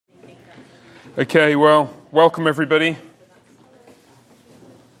Okay, well, welcome everybody.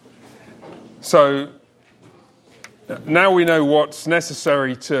 So, now we know what's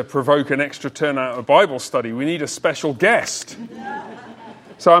necessary to provoke an extra turnout of Bible study. We need a special guest.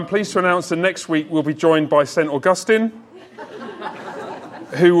 So I'm pleased to announce that next week we'll be joined by St. Augustine,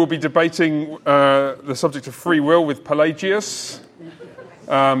 who will be debating the subject of free will with Pelagius.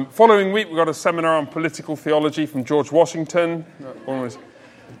 Following week, we've got a seminar on political theology from George Washington.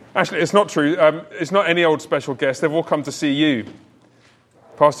 Actually, it's not true. It's not any old special guest. They've all come to see you.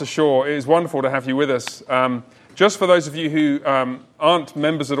 Pastor Shaw, it is wonderful to have you with us. Just for those of you who aren't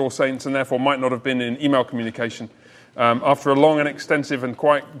members at All Saints and therefore might not have been in email communication, after a long and extensive and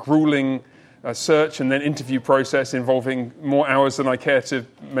quite grueling search and then interview process involving more hours than I care to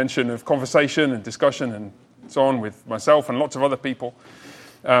mention of conversation and discussion and so on with myself and lots of other people,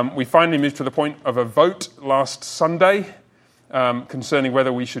 we finally moved to the point of a vote last Sunday concerning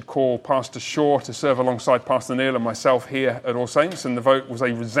whether we should call Pastor Shaw to serve alongside Pastor Neil and myself here at All Saints, and the vote was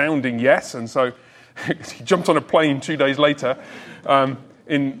a resounding yes, and so he jumped on a plane 2 days later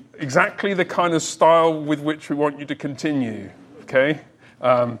in exactly the kind of style with which we want you to continue, okay?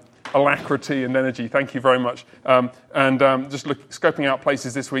 Alacrity and energy, thank you very much. Just scoping out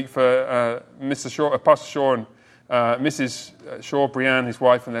places this week for Mr. Shaw, Pastor Shaw and Mrs. Shaw, Brianne, his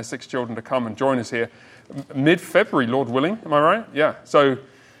wife, and their 6 children to come and join us here. Mid-February, Lord willing, am I right? Yeah, so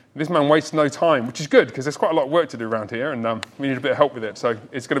this man wastes no time, which is good, because there's quite a lot of work to do around here, and we need a bit of help with it. So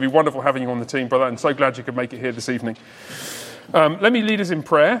it's going to be wonderful having you on the team, brother, and so glad you could make it here this evening. Let me lead us in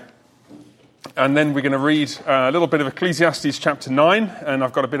prayer, and then we're going to read a little bit of Ecclesiastes chapter 9, and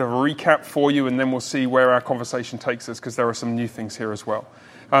I've got a bit of a recap for you, and then we'll see where our conversation takes us, because there are some new things here as well.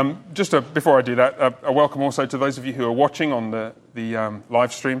 Before I do that, a welcome also to those of you who are watching on the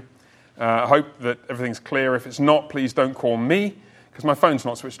live stream. I hope that everything's clear. If it's not, please don't call me, because my phone's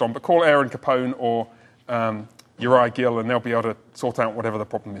not switched on, but call Aaron Capone or Uriah Gill, and they'll be able to sort out whatever the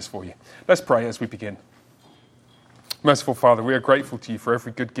problem is for you. Let's pray as we begin. Merciful Father, we are grateful to you for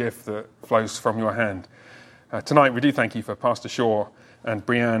every good gift that flows from your hand. Tonight we do thank you for Pastor Shaw and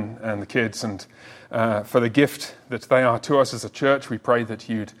Brianne and the kids, and for the gift that they are to us as a church. We pray that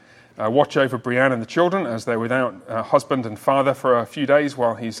you'd watch over Brianne and the children as they're without husband and father for a few days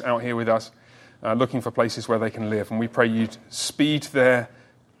while he's out here with us, looking for places where they can live. And we pray you'd speed their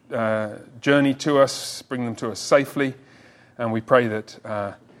journey to us, bring them to us safely. And we pray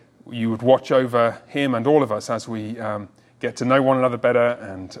that you would watch over him and all of us as we get to know one another better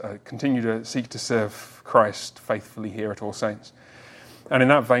and continue to seek to serve Christ faithfully here at All Saints. And in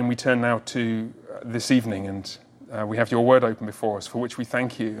that vein, we turn now to this evening, and we have your word open before us, for which we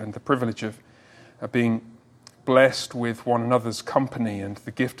thank you, and the privilege of being blessed with one another's company and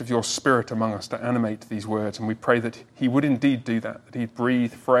the gift of your Spirit among us to animate these words. And we pray that he would indeed do that he'd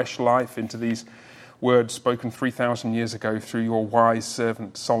breathe fresh life into these words spoken 3,000 years ago through your wise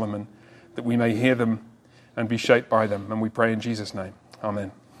servant Solomon, that we may hear them and be shaped by them. And we pray in Jesus' name.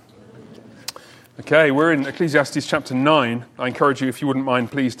 Amen. Okay, we're in Ecclesiastes chapter 9. I encourage you, if you wouldn't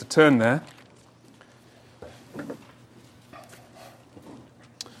mind, please, to turn there.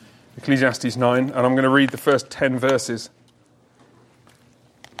 Ecclesiastes 9, and I'm going to read the first 10 verses.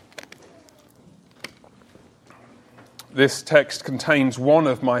 This text contains one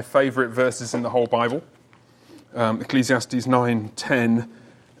of my favourite verses in the whole Bible, Ecclesiastes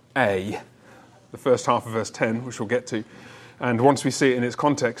 9:10a, the first half of verse 10, which we'll get to. And once we see it in its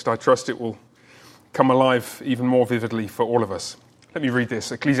context, I trust it will come alive even more vividly for all of us. Let me read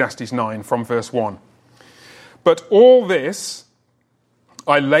this, Ecclesiastes 9 from verse 1. But all this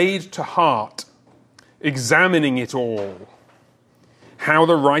I laid to heart, examining it all, how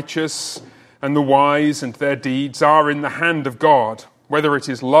the righteous and the wise and their deeds are in the hand of God. Whether it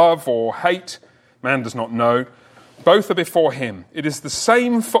is love or hate, man does not know. Both are before him. It is the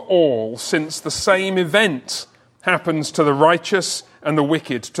same for all, since the same event happens to the righteous and the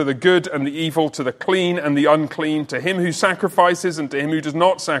wicked, to the good and the evil, to the clean and the unclean, to him who sacrifices and to him who does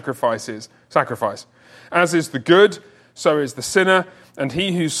not sacrifice. As is the good, so is the sinner, and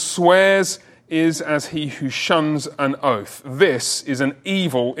he who swears is as he who shuns an oath. This is an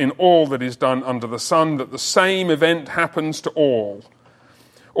evil in all that is done under the sun, that the same event happens to all.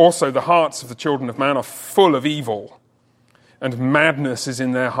 Also the hearts of the children of man are full of evil, and madness is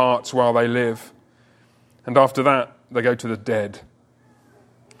in their hearts while they live. And after that they go to the dead.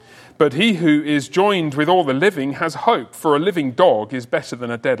 But he who is joined with all the living has hope, for a living dog is better than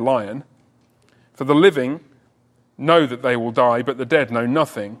a dead lion. For the living know that they will die, but the dead know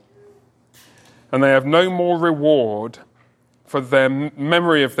nothing. And they have no more reward, for their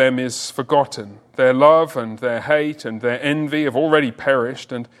memory of them is forgotten. Their love and their hate and their envy have already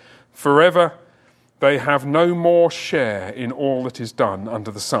perished, and Forever they have no more share in all that is done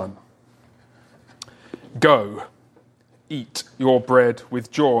under the sun. Go, eat your bread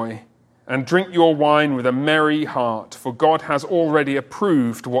with joy, and drink your wine with a merry heart, for God has already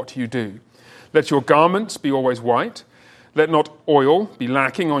approved what you do. Let your garments be always white. Let not oil be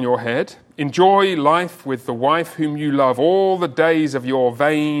lacking on your head. Enjoy life with the wife whom you love all the days of your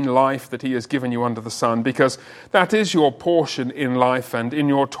vain life that he has given you under the sun, because that is your portion in life and in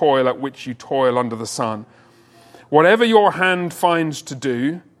your toil at which you toil under the sun. Whatever your hand finds to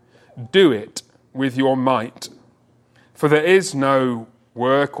do, do it with your might. For there is no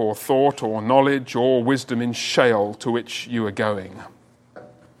work or thought or knowledge or wisdom in Sheol to which you are going.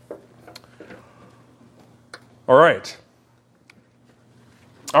 All right.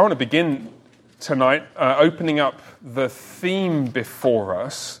 I want to begin tonight opening up the theme before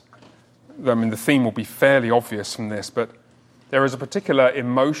us. I mean, the theme will be fairly obvious from this, but there is a particular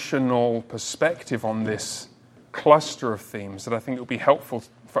emotional perspective on this cluster of themes that I think it will be helpful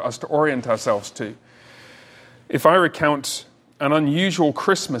for us to orient ourselves to. If I recount an unusual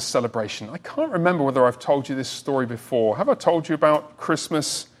Christmas celebration, I can't remember whether I've told you this story before. Have I told you about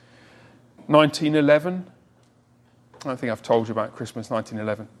Christmas 1911? I don't think I've told you about Christmas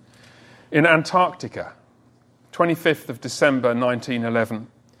 1911. In Antarctica, 25th of December 1911.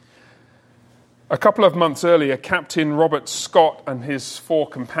 A couple of months earlier, Captain Robert Scott and his 4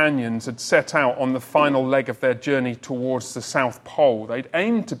 companions had set out on the final leg of their journey towards the South Pole. They'd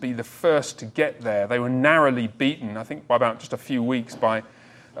aimed to be the first to get there. They were narrowly beaten, I think by about just a few weeks, by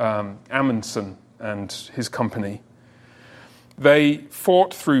Amundsen and his company. They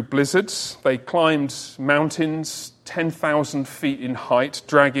fought through blizzards. They climbed mountains 10,000 feet in height,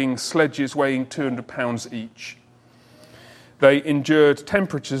 dragging sledges weighing 200 pounds each. They endured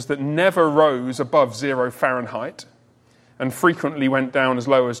temperatures that never rose above 0 Fahrenheit and frequently went down as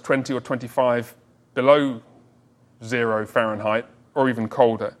low as 20 or 25 below 0 Fahrenheit or even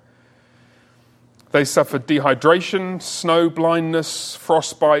colder. They suffered dehydration, snow blindness,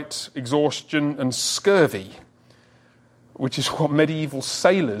 frostbite, exhaustion, and scurvy, which is what medieval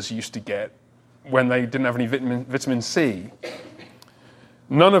sailors used to get when they didn't have any vitamin C.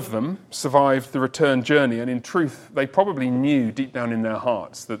 None of them survived the return journey, and in truth, they probably knew deep down in their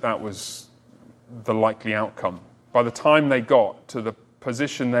hearts that that was the likely outcome. By the time they got to the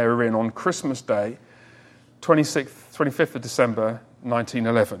position they were in on Christmas Day, 25th of December,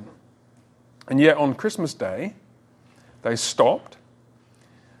 1911. And yet on Christmas Day, they stopped,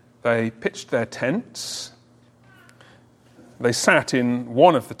 they pitched their tents, they sat in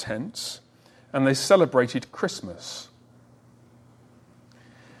one of the tents, and they celebrated Christmas.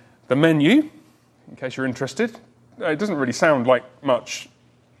 The menu, in case you're interested, it doesn't really sound like much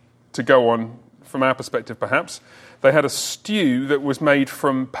to go on from our perspective, perhaps. They had a stew that was made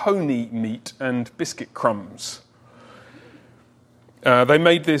from pony meat and biscuit crumbs. They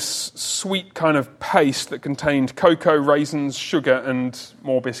made this sweet kind of paste that contained cocoa, raisins, sugar, and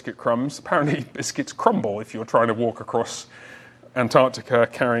more biscuit crumbs. Apparently, biscuits crumble if you're trying to walk across Antarctica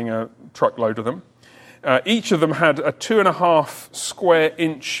carrying a truckload of them. Each of them had a 2.5 square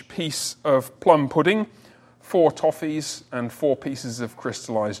inch piece of plum pudding, 4 toffees, and 4 pieces of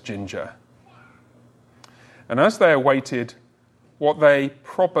crystallized ginger. And as they awaited what they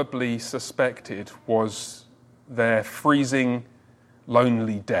probably suspected was their freezing,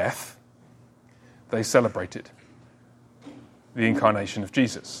 lonely death, they celebrated the incarnation of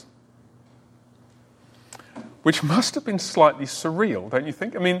Jesus. Which must have been slightly surreal, don't you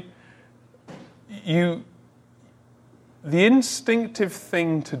think? I mean, the instinctive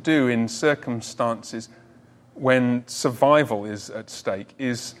thing to do in circumstances when survival is at stake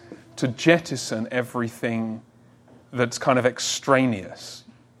is to jettison everything that's kind of extraneous.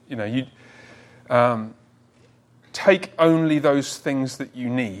 You know, you take only those things that you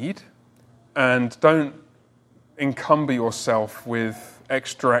need and don't encumber yourself with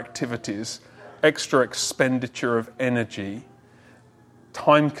extra activities, extra expenditure of energy,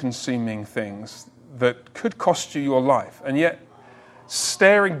 time-consuming things that could cost you your life. And yet,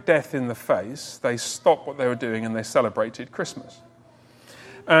 staring death in the face, they stopped what they were doing and they celebrated Christmas.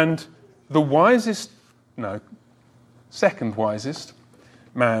 And the second wisest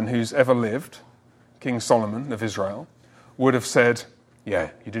man who's ever lived, King Solomon of Israel, would have said,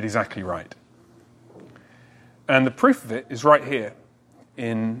 yeah, you did exactly right. And the proof of it is right here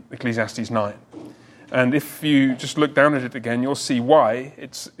in Ecclesiastes 9. And if you just look down at it again, you'll see why.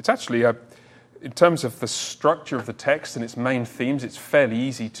 It's actually, in terms of the structure of the text and its main themes, it's fairly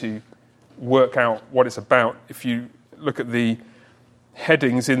easy to work out what it's about if you look at the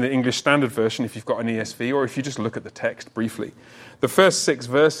headings in the English Standard Version, if you've got an ESV, or if you just look at the text briefly. The first 6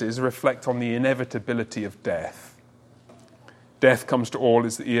 verses reflect on the inevitability of death. Death comes to all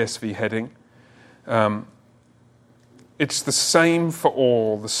is the ESV heading. It's the same for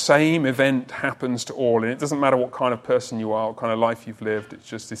all. The same event happens to all. And it doesn't matter what kind of person you are, what kind of life you've lived. It's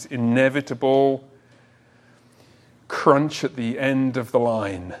just this inevitable crunch at the end of the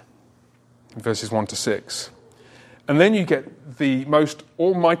line, verses 1 to 6. And then you get the most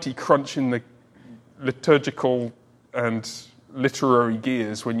almighty crunch in the liturgical and literary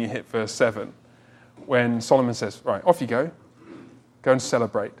gears when you hit verse 7, when Solomon says, right, off you go. Go and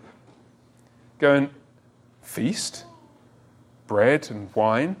celebrate. Go and feast, bread and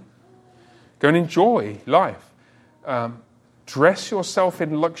wine. Go and enjoy life. Dress yourself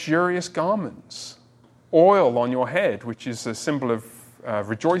in luxurious garments. Oil on your head, which is a symbol of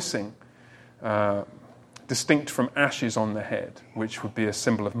rejoicing, distinct from ashes on the head, which would be a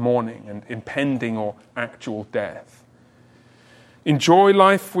symbol of mourning and impending or actual death. Enjoy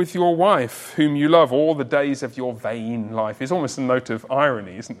life with your wife, whom you love, all the days of your vain life. It's almost a note of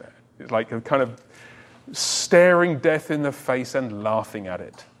irony, isn't there? It's like a kind of staring death in the face and laughing at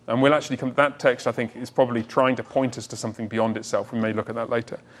it. And we'll actually come, that text, I think, is probably trying to point us to something beyond itself. We may look at that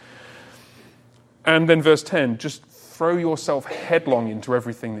later. And then verse 10, just throw yourself headlong into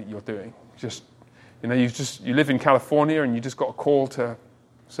everything that you're doing. Just, you live in California and you just got a call to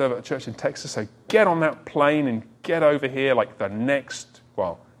serve at a church in Texas, so get on that plane and get over here like the next,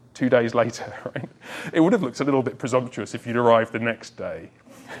 2 days later, right? It would have looked a little bit presumptuous if you'd arrived the next day.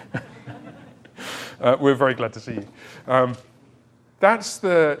 We're very glad to see you. That's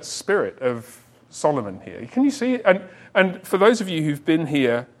the spirit of Solomon here. Can you see it? And for those of you who've been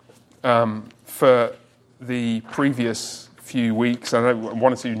here for the previous few weeks, I know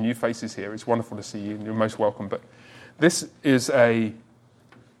one or two new faces here. It's wonderful to see you, and you're most welcome. But this is a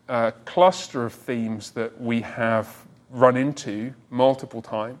cluster of themes that we have run into multiple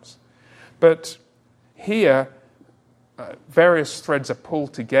times. But here, various threads are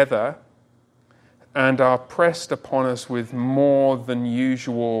pulled together and are pressed upon us with more than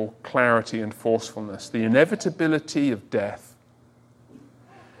usual clarity and forcefulness. The inevitability of death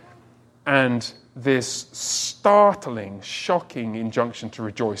and this startling, shocking injunction to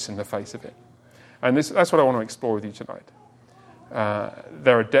rejoice in the face of it. And that's what I want to explore with you tonight.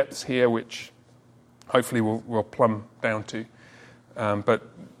 There are depths here which hopefully we'll plumb down to. But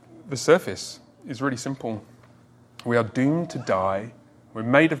the surface is really simple. We are doomed to die. We're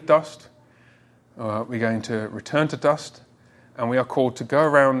made of dust. We're going to return to dust. And we are called to go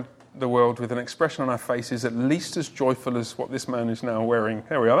around the world with an expression on our faces at least as joyful as what this man is now wearing.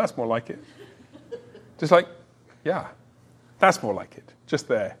 There we are. That's more like it. Just like, yeah, that's more like it. Just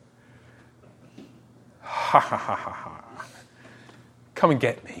there. Ha ha ha ha ha. Come and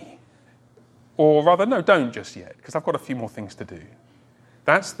get me. Or rather, no, don't just yet, because I've got a few more things to do.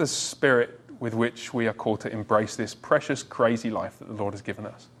 That's the spirit with which we are called to embrace this precious, crazy life that the Lord has given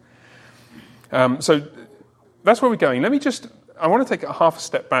us. So that's where we're going. I want to take a half a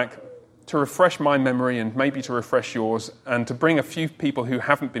step back to refresh my memory and maybe to refresh yours, and to bring a few people who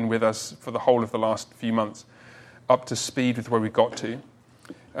haven't been with us for the whole of the last few months up to speed with where we got to.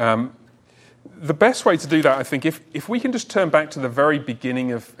 The best way to do that, I think, if we can just turn back to the very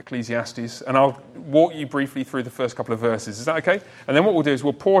beginning of Ecclesiastes, and I'll walk you briefly through the first couple of verses. Is that okay? And then what we'll do is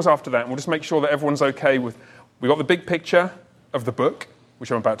we'll pause after that, and we'll just make sure that everyone's okay with... We've got the big picture of the book,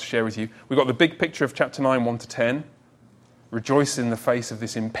 which I'm about to share with you. We've got the big picture of chapter 9, 1 to 10. Rejoice in the face of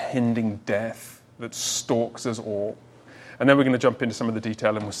this impending death that stalks us all. And then we're going to jump into some of the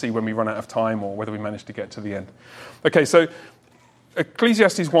detail, and we'll see when we run out of time or whether we manage to get to the end. Okay, so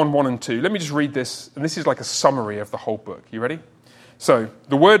Ecclesiastes 1, 1 and 2. Let me just read this, and this is like a summary of the whole book. You ready? So,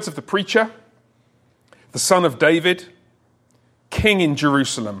 the words of the preacher, the son of David, king in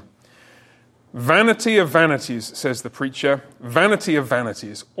Jerusalem. Vanity of vanities, says the preacher. Vanity of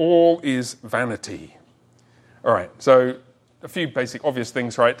vanities. All is vanity. All right, so a few basic obvious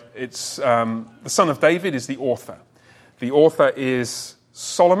things, right? It's the son of David is the author. The author is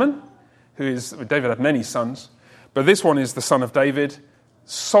Solomon, David had many sons, but this one is the son of David,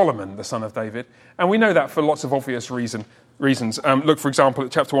 Solomon, the son of David. And we know that for lots of obvious reasons. Look, for example,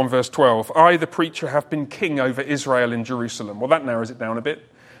 at chapter 1, verse 12. I, the preacher, have been king over Israel in Jerusalem. Well, that narrows it down a bit.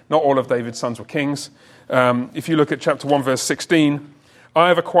 Not all of David's sons were kings. If you look at chapter 1, verse 16, I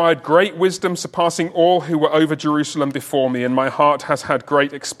have acquired great wisdom, surpassing all who were over Jerusalem before me, and my heart has had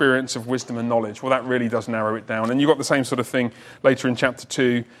great experience of wisdom and knowledge. Well, that really does narrow it down. And you've got the same sort of thing later in chapter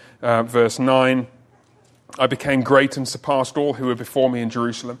 2, verse 9. I became great and surpassed all who were before me in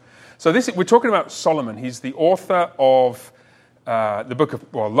Jerusalem. So we're talking about Solomon. He's the author of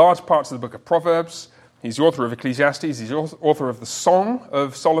large parts of the book of Proverbs. He's the author of Ecclesiastes. He's the author of the Song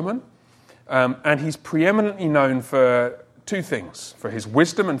of Solomon. And he's preeminently known for two things, for his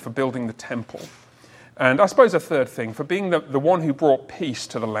wisdom and for building the temple. And I suppose a third thing, for being the one who brought peace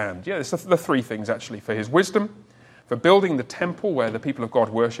to the land. Yeah, it's the three things, actually. For his wisdom, for building the temple where the people of God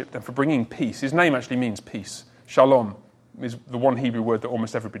worshipped, and for bringing peace. His name actually means peace. Shalom is the one Hebrew word that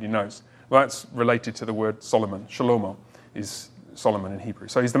almost everybody knows. Well, that's related to the word Solomon. Shalomo is Solomon in Hebrew.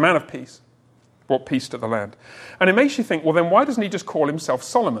 So he's the man of peace, brought peace to the land. And it makes you think, well, then why doesn't he just call himself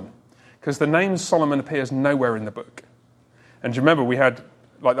Solomon? Because the name Solomon appears nowhere in the book. And do you remember we had,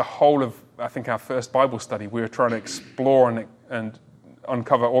 like the whole of, I think, our first Bible study, we were trying to explore and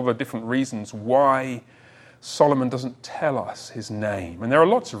uncover all the different reasons why Solomon doesn't tell us his name. And there are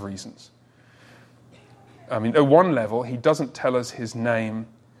lots of reasons. I mean, at one level, he doesn't tell us his name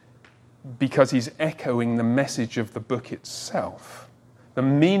because he's echoing the message of the book itself. The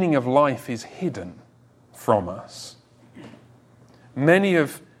meaning of life is hidden from us. Many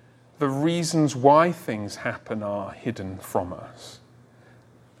of the reasons why things happen are hidden from us.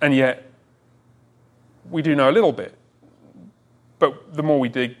 And yet, we do know a little bit. But the more we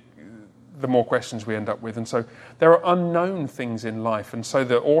dig, the more questions we end up with. And so there are unknown things in life. And so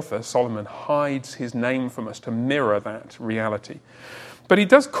the author, Solomon, hides his name from us to mirror that reality. But he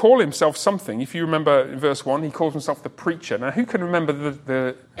does call himself something. If you remember in verse 1, he calls himself the preacher. Now, who can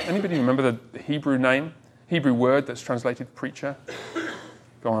remember anybody remember the Hebrew name, Hebrew word that's translated preacher?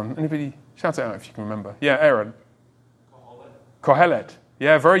 Go on. Anybody? Shout it out if you can remember. Yeah, Aaron. Kohelet.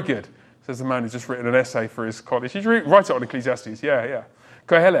 Yeah, very good. Says the man who's just written an essay for his college. Did you write it on Ecclesiastes? Yeah.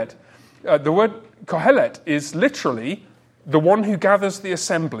 Kohelet. The word Kohelet is literally the one who gathers the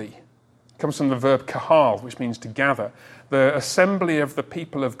assembly. It comes from the verb kahal, which means to gather. The assembly of the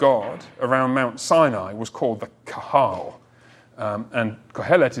people of God around Mount Sinai was called the kahal. And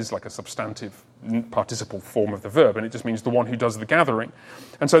Kohelet is like a substantive participle form of the verb, and it just means the one who does the gathering.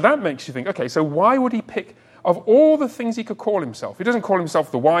 And so that makes you think, okay, so why would he pick, of all the things he could call himself, he doesn't call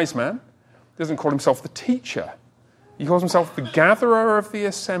himself the wise man, he doesn't call himself the teacher, he calls himself the gatherer of the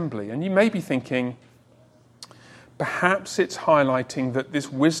assembly. And you may be thinking, perhaps it's highlighting that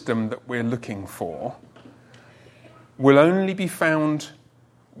this wisdom that we're looking for will only be found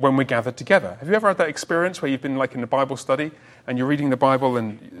when we're gathered together. Have you ever had that experience where you've been like in a Bible study and you're reading the Bible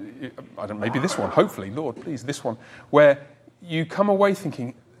and, I don't know, maybe this one, hopefully, Lord, please, this one, where you come away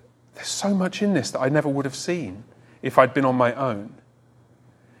thinking, there's so much in this that I never would have seen if I'd been on my own.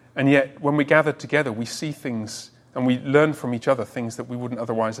 And yet, when we gather together, we see things and we learn from each other things that we wouldn't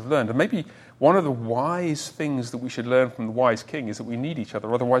otherwise have learned. And maybe one of the wise things that we should learn from the wise king is that we need each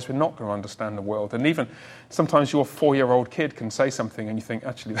other, otherwise we're not going to understand the world. And even sometimes your 4-year-old kid can say something and you think,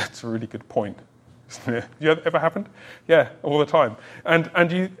 actually, that's a really good point. You ever happened? Yeah, all the time.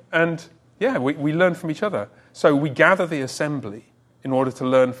 We learn from each other. So we gather the assembly in order to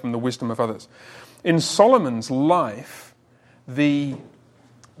learn from the wisdom of others. In Solomon's life, the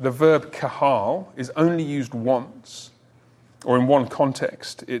verb kahal is only used once, or in one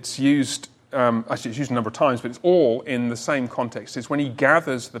context. It's used, it's used a number of times, but it's all in the same context. It's when he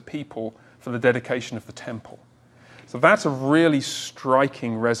gathers the people for the dedication of the temple. So that's a really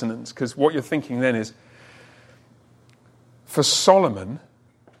striking resonance, because what you're thinking then is, for Solomon,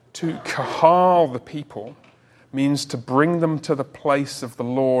 to kahal the people means to bring them to the place of the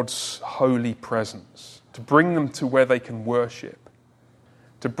Lord's holy presence, to bring them to where they can worship,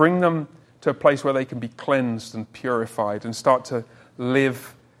 to bring them to a place where they can be cleansed and purified and start to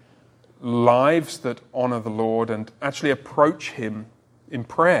live lives that honor the Lord and actually approach him in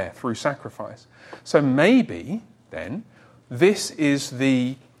prayer through sacrifice. So maybe, then, this is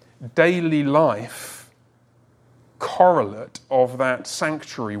the daily life correlate of that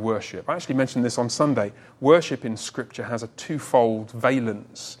sanctuary worship. I actually mentioned this on Sunday. Worship in Scripture has a twofold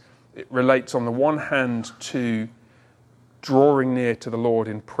valence. It relates on the one hand to drawing near to the Lord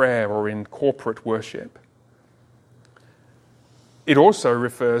in prayer or in corporate worship. It also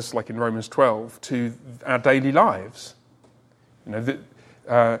refers, like in Romans 12, to our daily lives.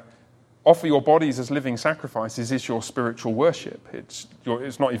 Offer your bodies as living sacrifices is your spiritual worship. It's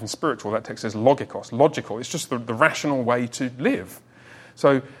not even spiritual. That text says logikos, logical. It's just the rational way to live.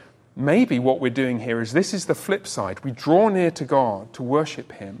 So maybe what we're doing here is this is the flip side. We draw near to God to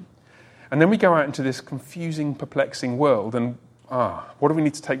worship him, and then we go out into this confusing, perplexing world, and what do we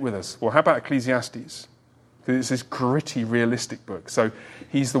need to take with us? Well, how about Ecclesiastes? Because it's this gritty, realistic book. So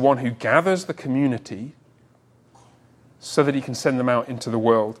he's the one who gathers the community so that he can send them out into the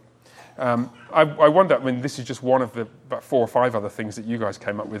world. I wonder, this is just one of the about 4 or 5 other things that you guys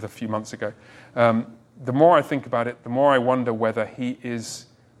came up with a few months ago. the more I think about it, the more I wonder whether he is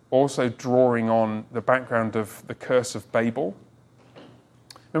also drawing on the background of the curse of Babel.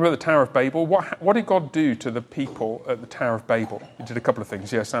 Remember the Tower of Babel? What did God do to the people at the Tower of Babel? He did a couple of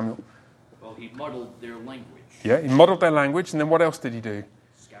things. Yeah, Samuel? Well, he muddled their language. Yeah, he muddled their language, and then what else did he do?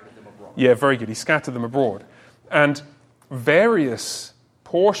 Scattered them abroad. Yeah, very good. He scattered them abroad. And various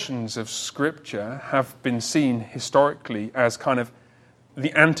portions of Scripture have been seen historically as kind of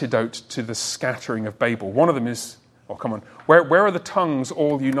the antidote to the scattering of Babel. One of them is, where are the tongues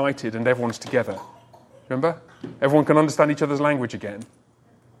all united and everyone's together? Remember? Everyone can understand each other's language again.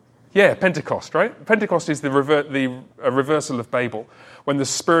 Yeah, Pentecost, right? Pentecost is the reversal of Babel, when the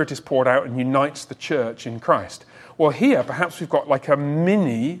Spirit is poured out and unites the church in Christ. Well, here, perhaps we've got like a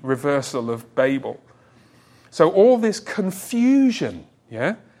mini reversal of Babel. So all this confusion,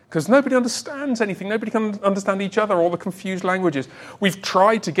 yeah? Because nobody understands anything. Nobody can understand each other, all the confused languages. We've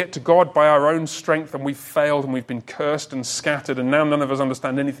tried to get to God by our own strength, and we've failed, and we've been cursed and scattered, and now none of us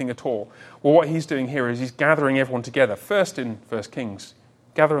understand anything at all. Well, what he's doing here is he's gathering everyone together. First in 1 Kings,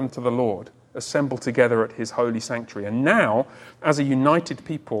 gather them to the Lord, assemble together at his holy sanctuary. And now, as a united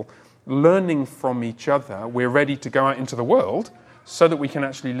people, learning from each other, we're ready to go out into the world so that we can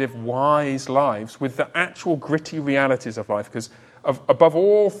actually live wise lives with the actual gritty realities of life. Because above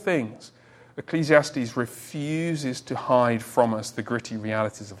all things, Ecclesiastes refuses to hide from us the gritty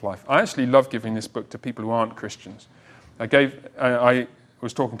realities of life. I actually love giving this book to people who aren't Christians. I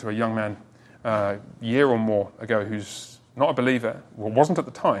was talking to a young man a year or more ago who's not a believer, well, wasn't at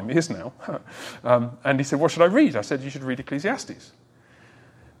the time, he is now. And he said, what should I read? I said, you should read Ecclesiastes.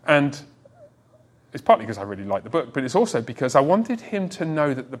 And it's partly because I really like the book, but it's also because I wanted him to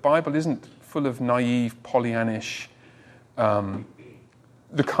know that the Bible isn't full of naive, Pollyannish,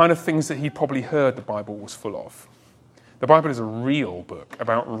 the kind of things that he probably heard the Bible was full of. The Bible is a real book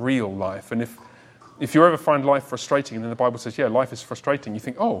about real life. And if you ever find life frustrating, and then the Bible says, yeah, life is frustrating, you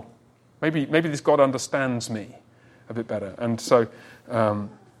think, oh, maybe this God understands me a bit better. And so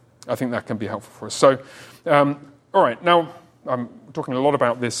I think that can be helpful for us. So, all right, now I'm talking a lot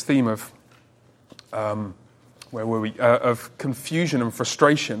about this theme of, where were we, of confusion and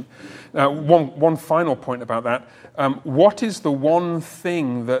frustration. One final point about that. What is the one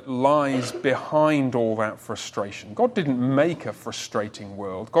thing that lies behind all that frustration? God didn't make a frustrating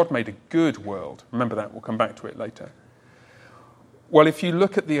world. God made a good world. Remember that. We'll come back to it later. Well, if you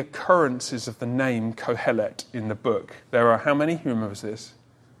look at the occurrences of the name Kohelet in the book, there are how many? Who remembers this?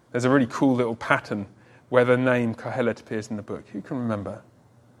 There's a really cool little pattern where the name Kohelet appears in the book. Who can remember?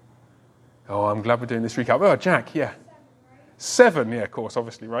 Oh, I'm glad we're doing this recap. Oh, Jack, yeah. 7, yeah, of course,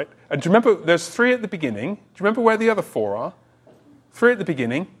 obviously, right? And do you remember, there's 3 at the beginning. Do you remember where the other 4 are? 3 at the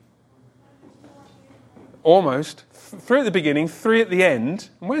beginning. Almost. 3 at the beginning, 3 at the end.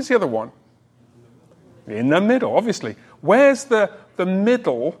 And where's the other one? In the middle, obviously. Where's the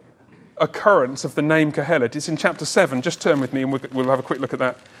middle occurrence of the name Kohelet? It's in chapter 7. Just turn with me and we'll have a quick look at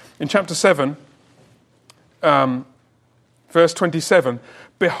that. In chapter 7, verse 27,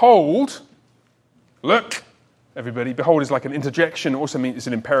 behold, look, everybody. Behold is like an interjection. Also means it's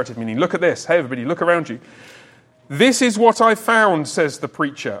an imperative meaning. Look at this. Hey, everybody, look around you. This is what I found, says the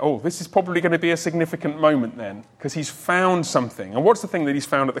preacher. Oh, this is probably going to be a significant moment then, because he's found something. And what's the thing that he's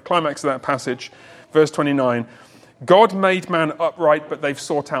found at the climax of that passage? Verse 29, God made man upright, but they've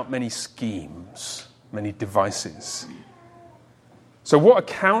sought out many schemes, many devices. So what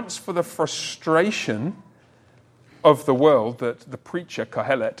accounts for the frustration of the world that the preacher,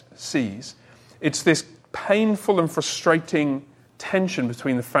 Kohelet, sees? It's this painful and frustrating tension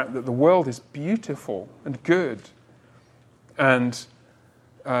between the fact that the world is beautiful and good and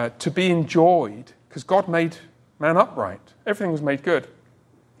to be enjoyed, because God made man upright. Everything was made good.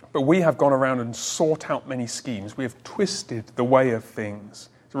 But we have gone around and sought out many schemes. We have twisted the way of things.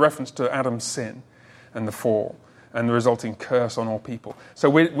 It's a reference to Adam's sin and the fall and the resulting curse on all people. So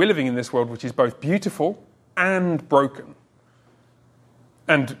we're living in this world which is both beautiful and broken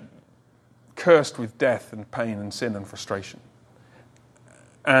and cursed with death and pain and sin and frustration.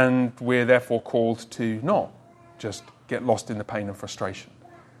 And we're therefore called to not just get lost in the pain and frustration,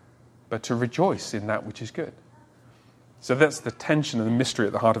 but to rejoice in that which is good. So that's the tension and the mystery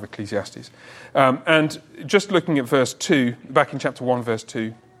at the heart of Ecclesiastes. And just looking at verse 2, back in chapter 1, verse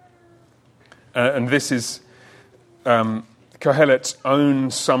 2, and this is Kohelet's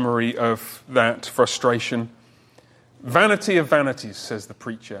own summary of that frustration. Vanity of vanities, says the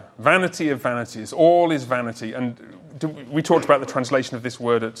preacher. Vanity of vanities. All is vanity. And we talked about the translation of this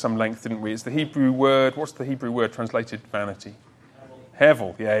word at some length, didn't we? It's the Hebrew word. What's the Hebrew word translated vanity?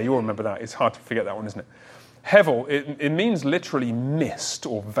 Hevel. Yeah, you all remember that. It's hard to forget that one, isn't it? Hevel, it means literally mist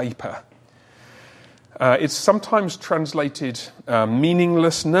or vapor. It's sometimes translated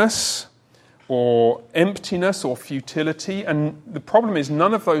meaninglessness or emptiness or futility. And the problem is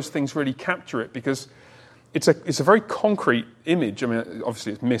none of those things really capture it because it's a very concrete image. I mean,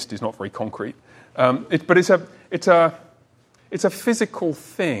 obviously, mist is not very concrete, but it's a physical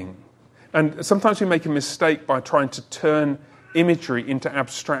thing. And sometimes we make a mistake by trying to turn imagery into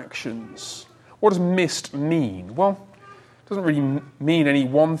abstractions. What does mist mean? Well, it doesn't really mean any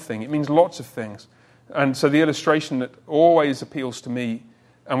one thing. It means lots of things. And so the illustration that always appeals to me,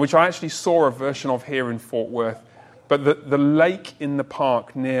 and which I actually saw a version of here in Fort Worth, but the lake in the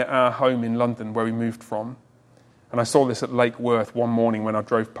park near our home in London where we moved from, and I saw this at Lake Worth one morning when I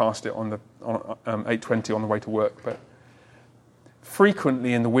drove past it on 8:20 on the way to work. But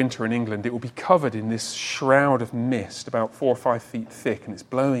frequently in the winter in England, it will be covered in this shroud of mist, about 4 or 5 feet thick, and it's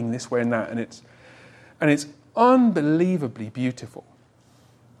blowing this way and that, and it's unbelievably beautiful,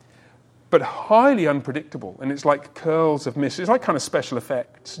 but highly unpredictable. And it's like curls of mist. It's like kind of special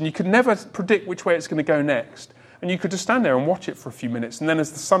effects, and you could never predict which way it's going to go next. And you could just stand there and watch it for a few minutes, and then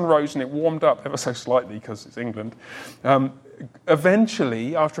as the sun rose and it warmed up ever so slightly because it's England,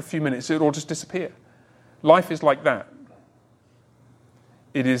 eventually, after a few minutes, it would all just disappear. Life is like that.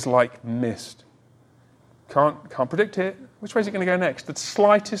 It is like mist. Can't predict it. Which way is it going to go next? The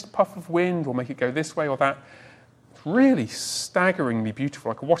slightest puff of wind will make it go this way or that. It's really staggeringly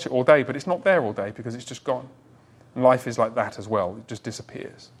beautiful. I could watch it all day, but it's not there all day because it's just gone. And life is like that as well. It just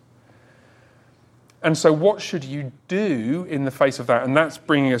disappears. And so what should you do in the face of that? And that's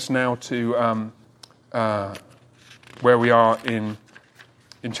bringing us now to where we are in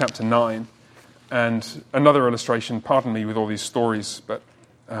chapter 9. And another illustration, pardon me with all these stories, but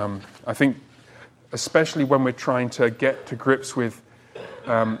I think especially when we're trying to get to grips with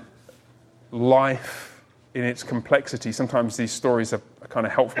life in its complexity, sometimes these stories are kind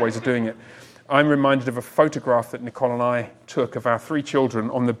of helpful ways of doing it. I'm reminded of a photograph that Nicole and I took of our 3 children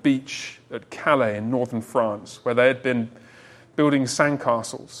on the beach at Calais in northern France, where they had been building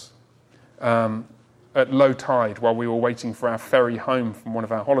sandcastles at low tide while we were waiting for our ferry home from one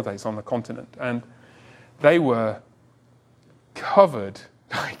of our holidays on the continent. And they were covered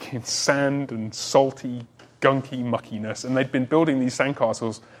like in sand and salty, gunky muckiness, and they'd been building these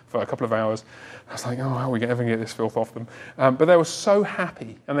sandcastles for a couple of hours. I was like, oh, how are we ever going to get this filth off them? But they were so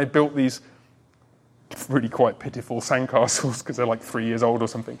happy, and they built these really quite pitiful sandcastles because they're like 3 years old or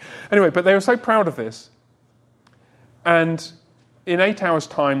something. Anyway, but they were so proud of this. And in 8 hours'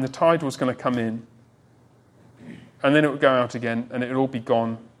 time, the tide was going to come in, and then it would go out again, and it would all be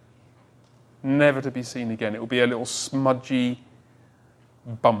gone, never to be seen again. It would be a little smudgy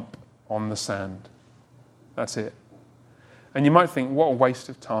bump on the sand. That's it. And you might think, what a waste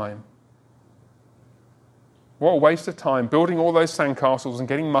of time. What a waste of time building all those sandcastles and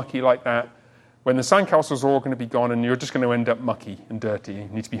getting mucky like that, when the sandcastles are all going to be gone and you're just going to end up mucky and dirty. You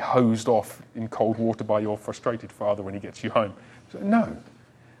need to be hosed off in cold water by your frustrated father when he gets you home. So, no.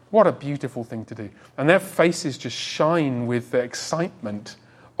 What a beautiful thing to do. And their faces just shine with the excitement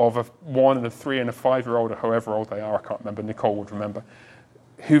of a 1 and a 3 and a 5-year-old, or however old they are, I can't remember, Nicole would remember,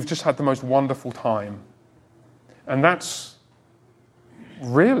 who've just had the most wonderful time. And that's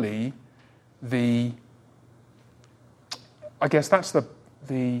really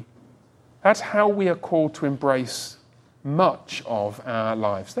that's how we are called to embrace much of our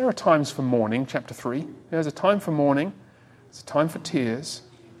lives. There are times for mourning, chapter 3. There's a time for mourning. It's a time for tears.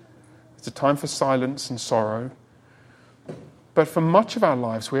 It's a time for silence and sorrow. But for much of our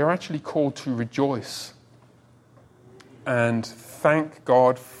lives, we are actually called to rejoice and thank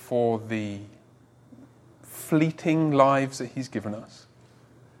God for the fleeting lives that He's given us.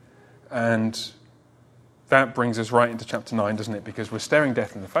 And that brings us right into chapter 9, doesn't it? Because we're staring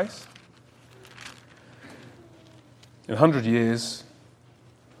death in the face. In 100 years,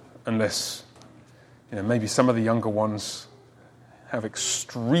 unless maybe some of the younger ones have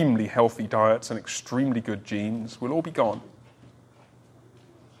extremely healthy diets and extremely good genes, we'll all be gone.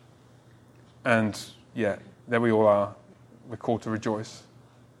 And yeah, there we all are. We're called to rejoice.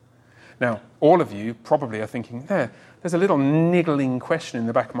 Now, all of you probably are thinking, there's a little niggling question in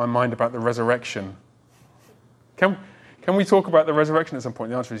the back of my mind about the resurrection. Can we talk about the resurrection at some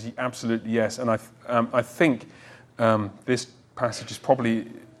point? The answer is absolutely yes. And I think this passage is probably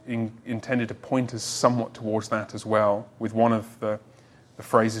intended to point us somewhat towards that as well, with one of the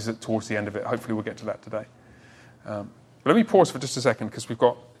phrases towards the end of it. Hopefully we'll get to that today. But let me pause for just a second, because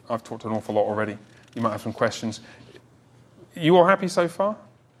I've talked an awful lot already. You might have some questions. You all happy so far?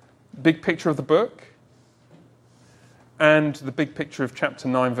 Big picture of the book and the big picture of chapter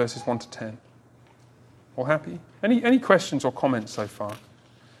 9, verses 1 to 10. All happy? Any questions or comments so far?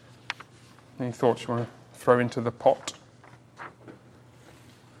 Any thoughts you want to throw into the pot?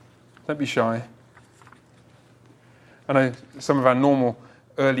 Don't be shy. I know some of our normal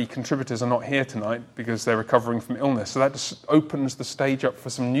early contributors are not here tonight because they're recovering from illness, so that just opens the stage up for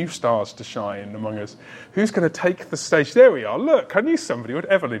some new stars to shine among us. Who's going to take the stage? There we are. Look, I knew somebody would.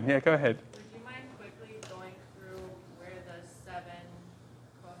 Evelyn, yeah, go ahead. Would you mind quickly going through where the 7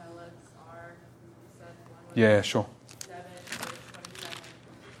 Koheleths are? You said one was Yeah, sure. 7, verse 27.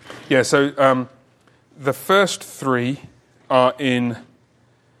 Yeah, so the first 3 are in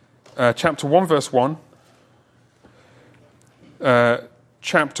chapter 1, verse 1,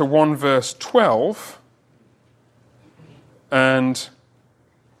 chapter 1, verse 12, and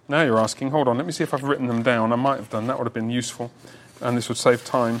now you're asking, hold on, let me see if I've written them down. I might have done. That would have been useful, and this would save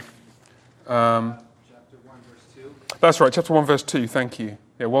time. Chapter 1, verse 2. That's right, chapter 1, verse 2, thank you.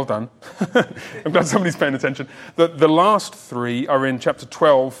 Yeah, well done. I'm glad somebody's paying attention. The last 3 are in chapter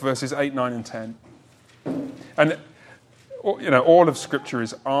 12, verses 8, 9, and 10. And, all of Scripture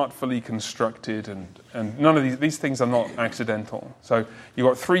is artfully constructed, and none of these things are not accidental. So you've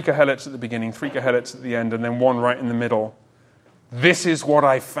got 3 Koheleths at the beginning, 3 Koheleths at the end, and then 1 right in the middle. This is what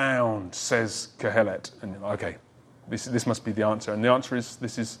I found, says Kohelet. And okay, this must be the answer. And the answer is,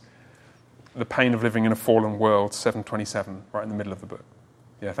 this is the pain of living in a fallen world, 7:27, right in the middle of the book.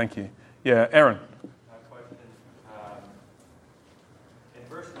 Yeah, thank you. Yeah, Aaron. Question. In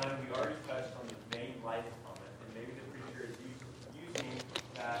verse 9, we already touched on the main life comment, and maybe the preacher is using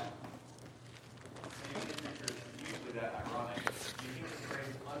that. Maybe the preacher is usually that ironic. Using the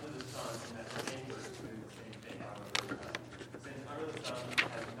phrase "under the sun" in that same verse to do the same thing. Since "under the sun"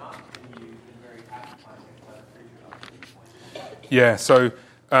 has not been used in very appetizing by the preacher up to this point. Yeah, so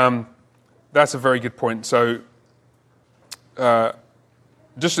that's a very good point. So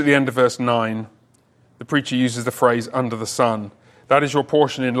just at the end of verse 9, the preacher uses the phrase "under the sun." That is your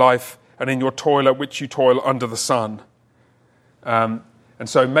portion in life, and in your toil at which you toil under the sun. And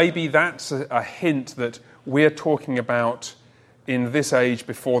so maybe that's a hint that we're talking about in this age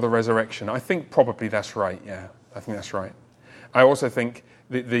before the resurrection. I think probably that's right, yeah. I think that's right. I also think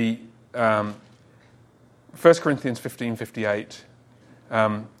the 1 Corinthians 15:58,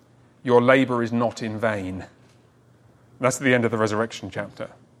 your labour is not in vain. That's at the end of the resurrection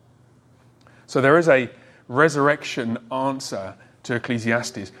chapter. So there is a resurrection answer to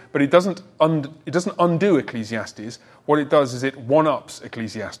Ecclesiastes, but it doesn't undo Ecclesiastes. What it does is it one-ups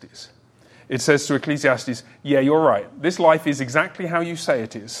Ecclesiastes. It says to Ecclesiastes, yeah, you're right. This life is exactly how you say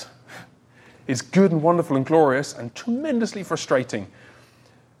it is. It's good and wonderful and glorious and tremendously frustrating.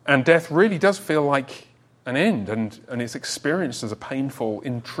 And death really does feel like an end, and it's experienced as a painful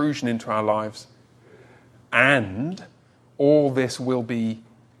intrusion into our lives. And all this will be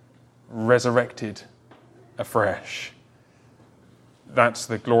resurrected afresh. That's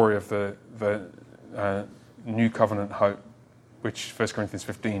the glory of the new covenant hope, which 1 Corinthians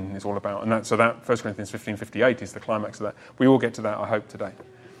 15 is all about. And that 1 Corinthians 15:58 is the climax of that. We will get to that, I hope, today.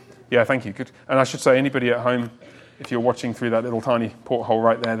 Yeah, thank you. Good. And I should say, anybody at home, if you're watching through that little tiny porthole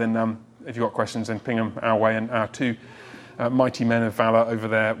right there, then if you've got questions, then ping them our way, and our 2 mighty men of valor over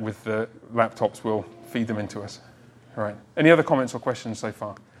there with the laptops will feed them into us. All right. Any other comments or questions so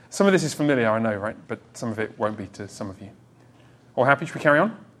far? Some of this is familiar, I know, right? But some of it won't be to some of you. All happy? Should we carry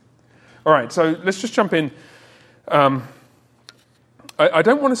on? All right, so let's just jump in. I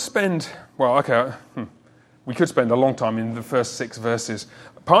don't want to spend... Well, okay, we could spend a long time in the first 6 verses.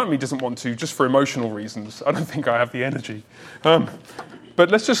 Part of me doesn't want to, just for emotional reasons. I don't think I have the energy. But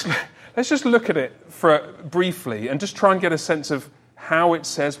let's just look at it briefly and just try and get a sense of how it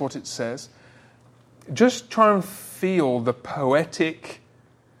says what it says. Just try and feel the poetic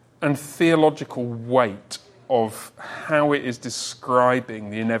and theological weight of how it is describing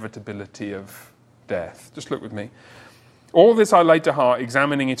the inevitability of death. Just look with me. All this I laid to heart,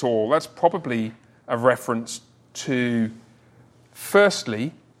 examining it all. That's probably a reference to,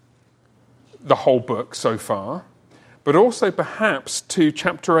 firstly, the whole book so far, but also perhaps to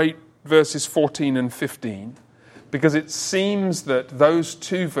chapter 8, verses 14 and 15, because it seems that those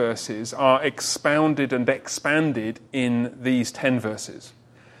 2 verses are expounded and expanded in these 10 verses.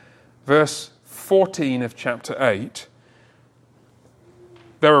 Verse 14 of chapter 8,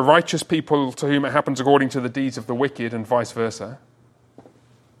 there are righteous people to whom it happens according to the deeds of the wicked, and vice versa.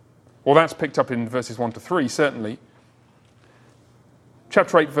 Well, that's picked up in verses 1 to 3, certainly.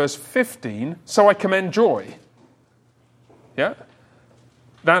 Chapter 8, verse 15, so I commend joy. Yeah?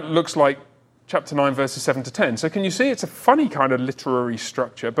 That looks like chapter 9, verses 7 to 10. So can you see it's a funny kind of literary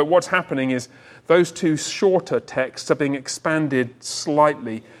structure, but what's happening is those 2 shorter texts are being expanded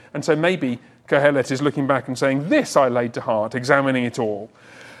slightly, and so maybe Kohelet is looking back and saying, this I laid to heart, examining it all.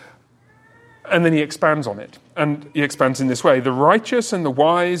 And then he expands on it. And he expands in this way. The righteous and the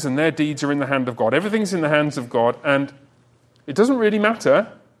wise and their deeds are in the hand of God. Everything's in the hands of God. And it doesn't really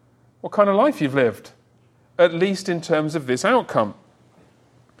matter what kind of life you've lived, at least in terms of this outcome.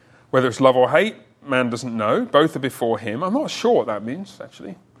 Whether it's love or hate, man doesn't know. Both are before him. I'm not sure what that means,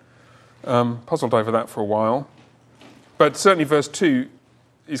 actually. Puzzled over that for a while. But certainly verse 2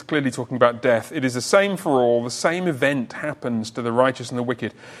 is clearly talking about death. It is the same for all. The same event happens to the righteous and the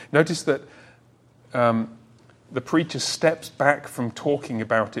wicked. Notice that the preacher steps back from talking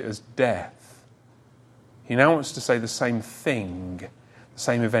about it as death. He now wants to say the same thing, the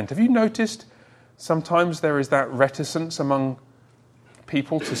same event. Have you noticed sometimes there is that reticence among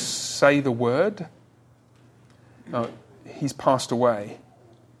people to say the word? He's passed away.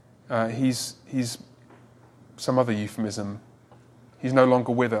 He's some other euphemism. He's no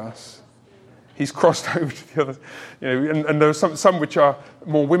longer with us. He's crossed over to the other. And there are some which are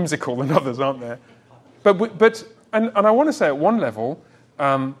more whimsical than others, aren't there? But I want to say at one level,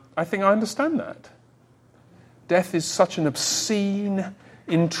 I think I understand that. Death is such an obscene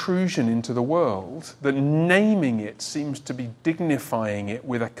intrusion into the world that naming it seems to be dignifying it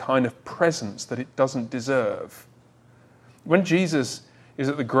with a kind of presence that it doesn't deserve. When Jesus is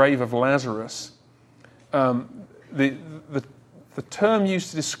at the grave of Lazarus, the term used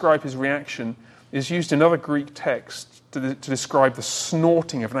to describe his reaction is used in other Greek texts to describe the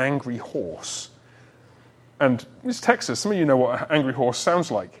snorting of an angry horse. And it's Texas. Some of you know what an angry horse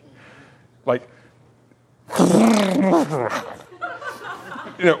sounds like. Like,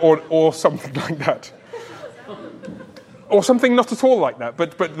 or something like that. Or something not at all like that,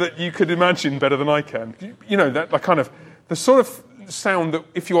 but that you could imagine better than I can. That kind of, the sort of sound that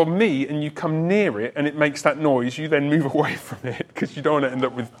if you're me and you come near it and it makes that noise, you then move away from it because you don't want to end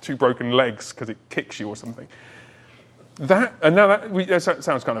up with two broken legs because it kicks you or something. That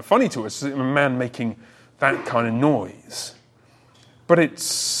sounds kind of funny to us, a man making that kind of noise. But it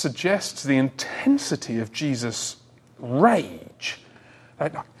suggests the intensity of Jesus' rage.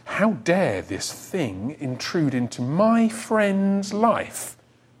 Like, how dare this thing intrude into my friend's life?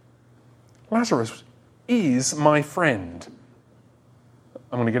 Lazarus is my friend.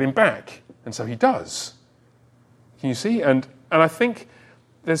 I'm going to get him back. And so he does. Can you see? And I think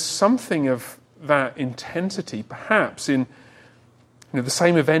there's something of that intensity, perhaps, in the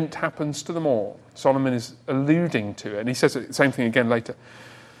same event happens to them all. Solomon is alluding to it. And he says the same thing again later.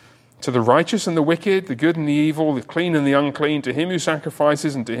 To the righteous and the wicked, the good and the evil, the clean and the unclean, to him who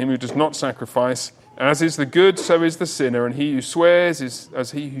sacrifices and to him who does not sacrifice, as is the good, so is the sinner, and he who swears is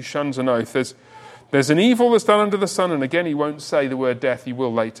as he who shuns an oath. There's an evil that's done under the sun, and again he won't say the word death, he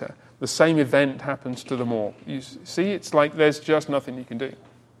will later. The same event happens to them all. You see, it's like there's just nothing you can do.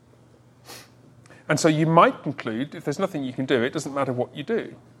 And so you might conclude, if there's nothing you can do, it doesn't matter what you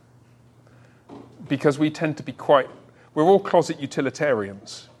do. Because we tend to be we're all closet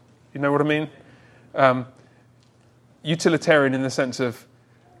utilitarians. You know what I mean? Utilitarian in the sense of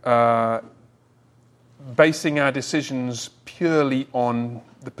basing our decisions purely on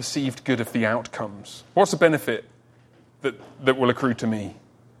the perceived good of the outcomes. What's the benefit that will accrue to me?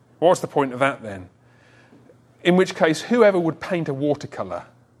 What's the point of that then? In which case, whoever would paint a watercolour?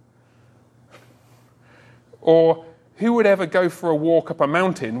 Or who would ever go for a walk up a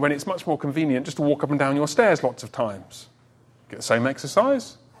mountain when it's much more convenient just to walk up and down your stairs lots of times? Get the same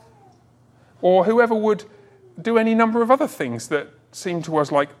exercise. Or whoever would do any number of other things that seem to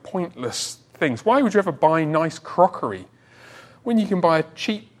us like pointless things. Why would you ever buy nice crockery when you can buy a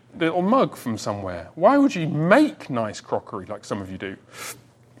cheap little mug from somewhere? Why would you make nice crockery like some of you do?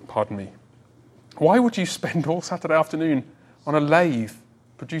 Pardon me. Why would you spend all Saturday afternoon on a lathe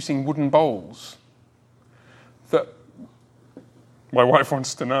producing wooden bowls? That my wife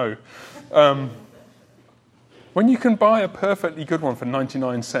wants to know. When you can buy a perfectly good one for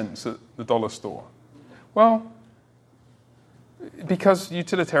 99 cents at the dollar store. Well, because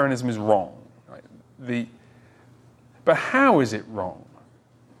utilitarianism is wrong. Right? But how is it wrong?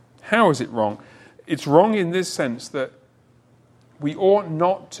 How is it wrong? It's wrong in this sense that we ought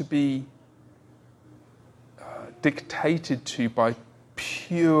not to be dictated to by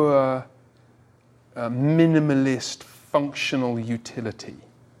pure minimalist functional utility.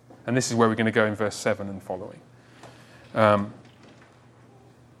 And this is where we're going to go in verse 7 and following.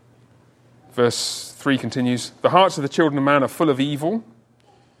 Verse 3 continues, the hearts of the children of man are full of evil,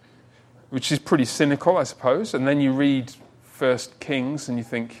 which is pretty cynical, I suppose. And then you read 1 Kings and you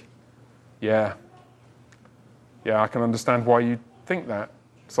think, yeah, I can understand why you think that,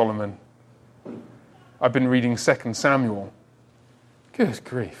 Solomon. I've been reading 2 Samuel. Good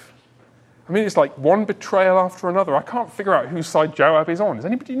grief. I mean, it's like one betrayal after another. I can't figure out whose side Joab is on. Does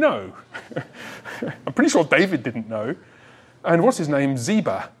anybody know? I'm pretty sure David didn't know. And what's his name?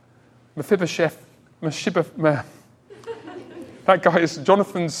 Ziba. Mephibosheth. That guy is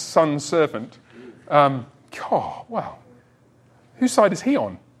Jonathan's son's servant. Wow. Whose side is he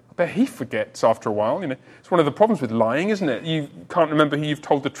on? I bet he forgets after a while. It's one of the problems with lying, isn't it? You can't remember who you've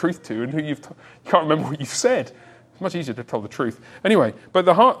told the truth to and you can't remember what you've said. It's much easier to tell the truth. Anyway, but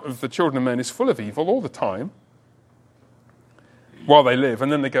the heart of the children of men is full of evil all the time while they live,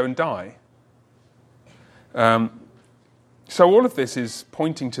 and then they go and die. So all of this is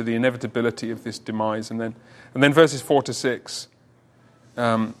pointing to the inevitability of this demise. And then verses 4 to 6,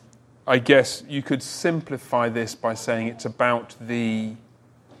 I guess you could simplify this by saying it's about the...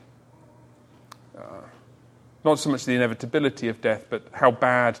 not so much the inevitability of death, but how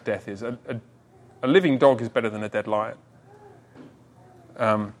bad death is. A living dog is better than a dead lion.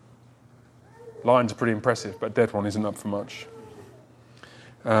 Lions are pretty impressive, but a dead one isn't up for much.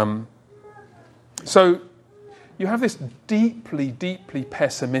 So you have this deeply, deeply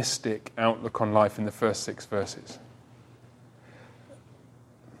pessimistic outlook on life in the first 6 verses.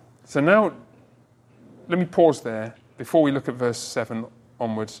 So now, let me pause there before we look at verse 7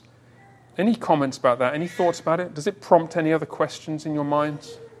 onwards. Any comments about that? Any thoughts about it? Does it prompt any other questions in your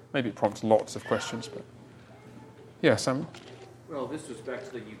minds? Maybe it prompts lots of questions, but... Yeah, Samuel? Well, this goes back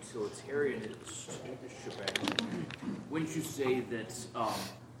to the utilitarianist shebang. Wouldn't you say that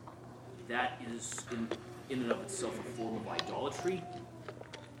that is, in and of itself, a form of idolatry?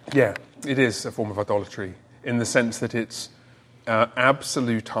 Yeah, it is a form of idolatry, in the sense that it's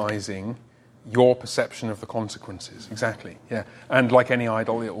absolutizing your perception of the consequences. Exactly, yeah. And like any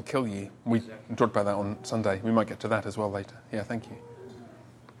idol, it will kill you. We talked about that on Sunday. We might get to that as well later. Yeah, thank you.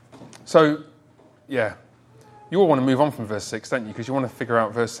 So, yeah. You all want to move on from verse 6, don't you? Because you want to figure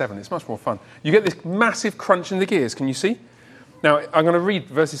out verse 7. It's much more fun. You get this massive crunch in the gears. Can you see? Now, I'm going to read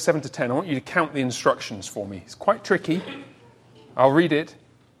verses 7 to 10. I want you to count the instructions for me. It's quite tricky. I'll read it.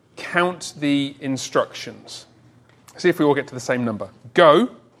 Count the instructions. See if we all get to the same number.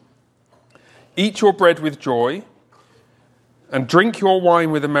 Go. Eat your bread with joy, and drink your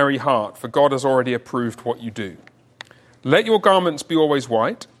wine with a merry heart, for God has already approved what you do. Let your garments be always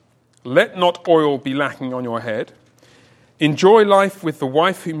white. Let not oil be lacking on your head. Enjoy life with the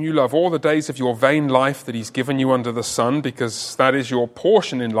wife whom you love all the days of your vain life that he's given you under the sun, because that is your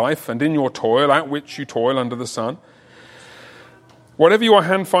portion in life and in your toil, at which you toil under the sun. Whatever your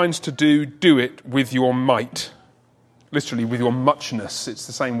hand finds to do, do it with your might. Literally, with your muchness. It's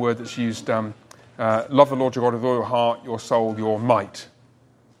the same word that's used, love the Lord your God with all your heart, your soul, your might.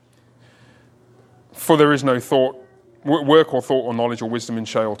 For there is no thought, work or thought or knowledge or wisdom in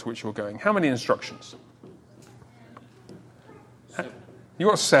Sheol to which you're going. How many instructions? 7. You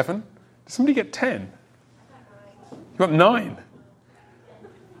got 7. Did somebody get 10? You got 9.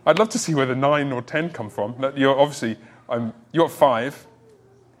 I'd love to see where the 9 or 10 come from. You're obviously, you got 5.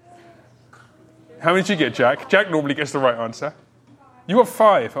 How many did you get, Jack? Jack normally gets the right answer. You got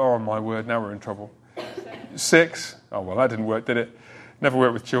 5. Oh, my word, now we're in trouble. 6. Oh, well, that didn't work, did it? Never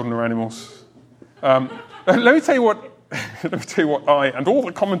worked with children or animals. Let me tell you what I and all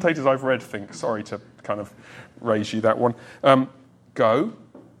the commentators I've read think. Sorry to kind of raise you that one. Go,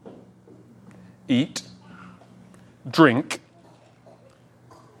 eat, drink,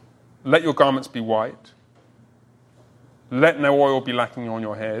 let your garments be white, let no oil be lacking on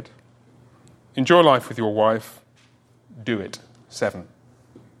your head, enjoy life with your wife, do it. 7.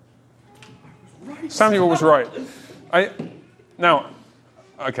 Samuel was right. I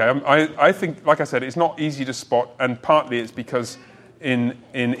think, like I said, it's not easy to spot, and partly it's because in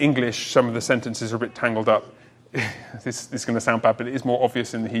English some of the sentences are a bit tangled up. This is going to sound bad, but it is more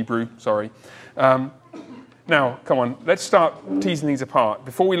obvious in the Hebrew. Sorry. Now, come on, let's start teasing these apart.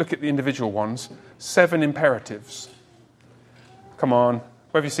 Before we look at the individual ones, 7 imperatives. Come on,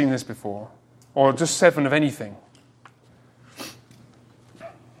 where have you seen this before? Or just 7 of anything?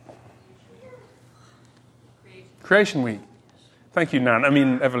 Creation week. Thank you, Nan. I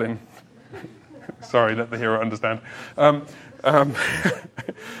mean, Evelyn. Sorry, let the hero understand.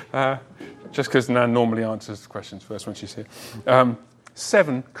 Just because Nan normally answers questions first when she's here.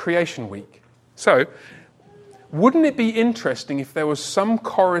 7, creation week. So, wouldn't it be interesting if there was some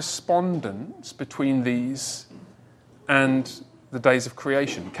correspondence between these and the days of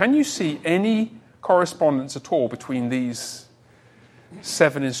creation? Can you see any correspondence at all between these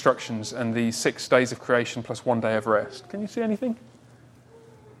 7 instructions and the 6 days of creation plus 1 day of rest? Can you see anything?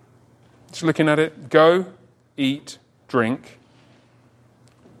 Just looking at it. Go, eat, drink,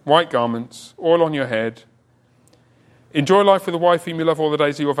 white garments, oil on your head, enjoy life with a wife whom you love all the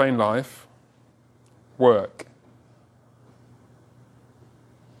days of your vain life, work.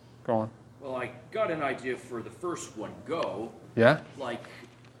 Go on. Well, I got an idea for the first one, go. Yeah? Like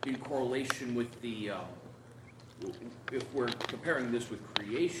in correlation with the, if we're comparing this with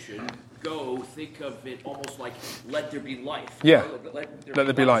creation, go, think of it almost like let there be life. Yeah. Let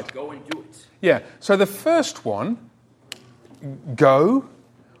there be light. Go and do it. Yeah. So the first one, go,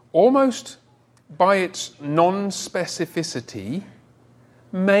 almost by its non-specificity,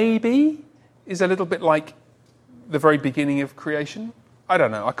 maybe is a little bit like the very beginning of creation. I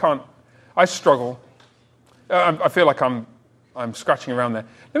don't know. I struggle. I feel like I'm scratching around there.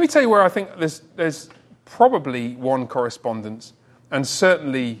 Let me tell you where I think there's probably one correspondence and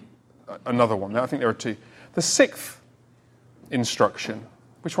certainly another one. I think there are two. The sixth instruction.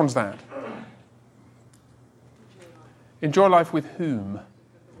 Which one's that? Enjoy life with whom?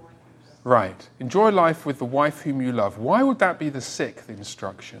 Right. Enjoy life with the wife whom you love. Why would that be the sixth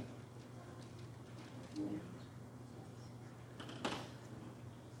instruction?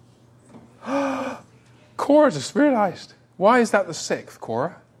 Cora just realized. Why is that the sixth,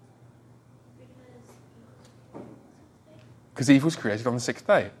 Cora? Because Eve was created on the sixth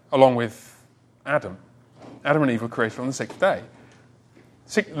day, along with Adam. Adam and Eve were created on the sixth day.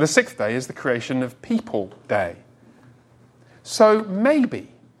 The sixth day is the creation of people day. So maybe,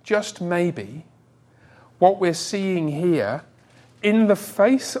 just maybe, what we're seeing here, in the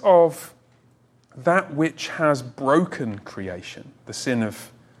face of that which has broken creation, the sin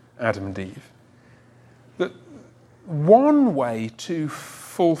of Adam and Eve, that one way to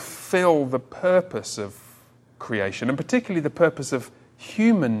fulfill the purpose of creation, and particularly the purpose of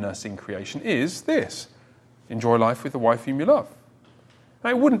humanness in creation, is this: enjoy life with the wife whom you love. Now,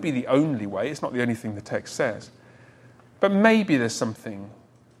 it wouldn't be the only way, it's not the only thing the text says, but maybe there's something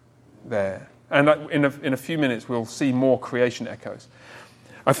there. And in a few minutes we'll see more creation echoes.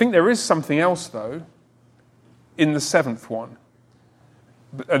 I think there is something else, though, in the seventh one.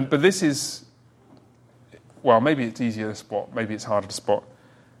 But this is, well, maybe it's easier to spot, maybe it's harder to spot.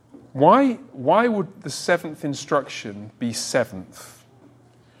 Why would the seventh instruction be seventh?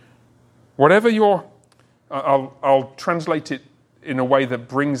 Whatever I'll translate it in a way that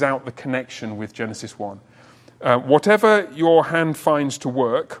brings out the connection with Genesis 1. Whatever your hand finds to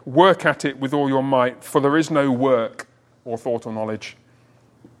work, work at it with all your might, for there is no work or thought or knowledge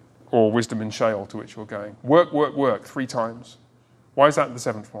or wisdom in Sheol to which you're going. Work, work, work, 3 times. Why is that the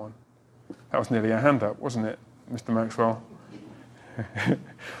seventh one? That was nearly a hand up, wasn't it, Mr. Maxwell?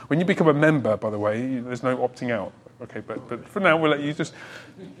 When you become a member, by the way, there's no opting out. Okay, but for now, we'll let you just...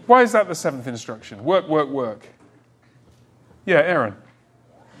 Why is that the seventh instruction? Work, work, work. Yeah, Aaron.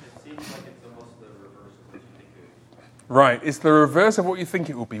 It seems like it's almost the reverse of what you think it is. Right, it's the reverse of what you think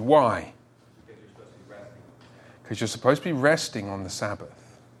it will be. Why? Because you're supposed to be resting. Because you're supposed to be resting on the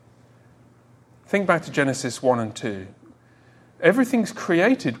Sabbath. Think back to Genesis 1 and 2. Everything's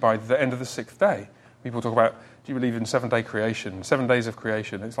created by the end of the sixth day. People talk about, do you believe in 7-day creation, 7 days of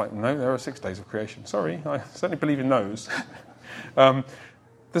creation? It's like, no, there are 6 days of creation. Sorry, I certainly believe in those. The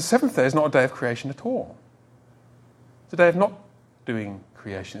seventh day is not a day of creation at all. It's a day of not doing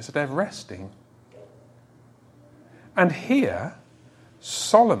creation. It's a day of resting. And here,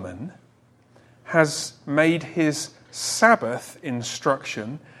 Solomon has made his Sabbath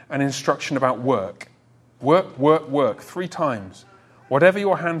instruction an instruction about work. Work, work, work, 3 times. Whatever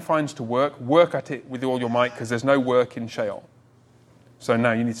your hand finds to work, work at it with all your might, because there's no work in Sheol. So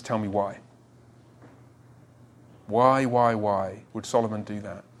now you need to tell me why. Why would Solomon do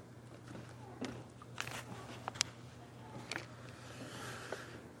that?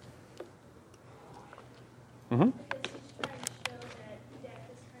 Mm-hmm.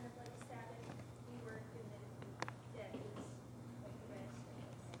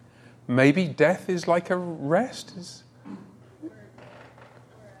 Maybe death is like a rest.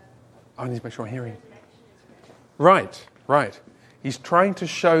 I need to make sure I'm hearing. Right. He's trying to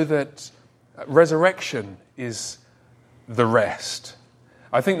show that resurrection is the rest.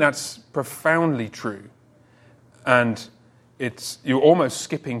 I think that's profoundly true. And you're almost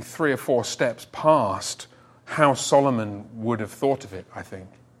skipping 3 or 4 steps past how Solomon would have thought of it, I think.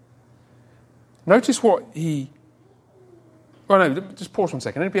 Notice what he... Well, no, just pause 1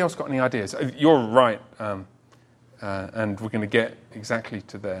 second. Anybody else got any ideas? You're right, and we're going to get exactly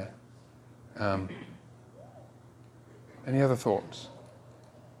to there. Any other thoughts?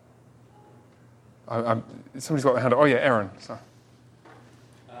 Somebody's got their hand up. Oh, yeah, Aaron. Sorry.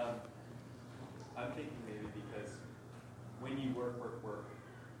 I'm thinking maybe because when you work,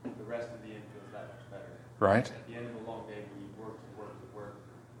 the rest of the end feels that much better. Right. At the end of a long day, when you work,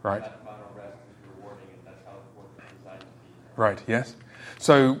 right. that final rest is rewarding, and that's how work is designed to be. Right, yes.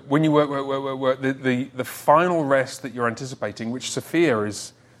 So when you work, the final rest that you're anticipating, which Sophia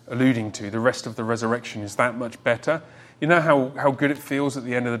is alluding to, the rest of the resurrection, is that much better. You know how good it feels at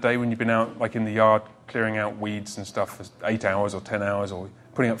the end of the day when you've been out, like in the yard, clearing out weeds and stuff for 8 hours or 10 hours, or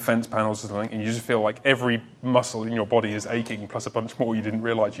putting up fence panels or something, and you just feel like every muscle in your body is aching, plus a bunch more you didn't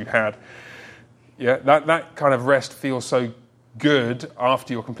realise you had. Yeah, that kind of rest feels so good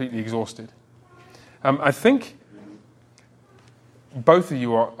after you're completely exhausted. I think both of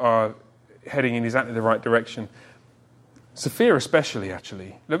you are heading in exactly the right direction. Sophia especially,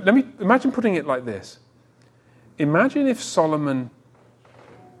 actually. Let me imagine putting it like this. Imagine if Solomon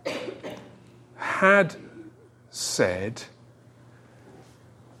had said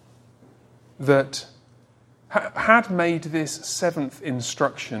that, had made this 7th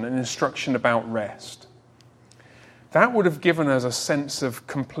instruction an instruction about rest. That would have given us a sense of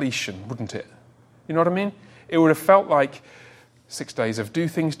completion, wouldn't it? You know what I mean? It would have felt like 6 days of do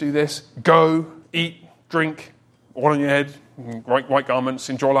things, do this, go, eat, drink, all on your head, white garments,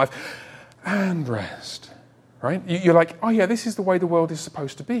 enjoy life, and rest. Right? You're like, oh yeah, this is the way the world is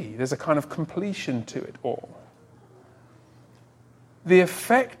supposed to be. There's a kind of completion to it all. The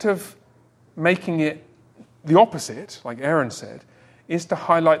effect of making it the opposite, like Aaron said, is to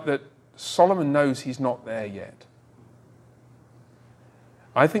highlight that Solomon knows he's not there yet.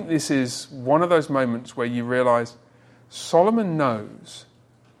 I think this is one of those moments where you realize Solomon knows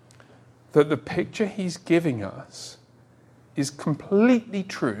that the picture he's giving us is completely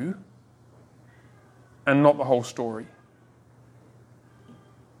true and not the whole story.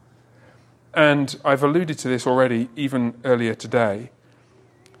 And I've alluded to this already, even earlier today.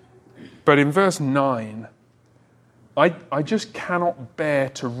 But in verse 9, I just cannot bear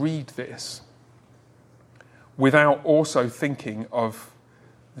to read this without also thinking of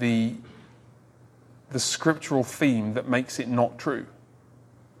the scriptural theme that makes it not true.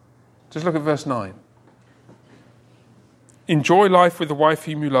 Just look at verse 9. Enjoy life with the wife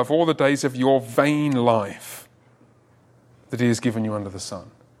whom you love all the days of your vain life that he has given you under the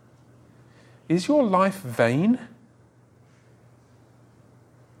sun. Is your life vain?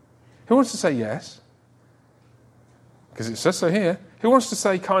 Who wants to say yes? Because it says so here. Who wants to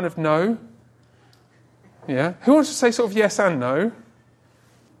say kind of no? Yeah. Who wants to say sort of yes and no?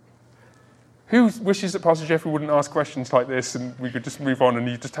 Who wishes that Pastor Jeffrey wouldn't ask questions like this and we could just move on and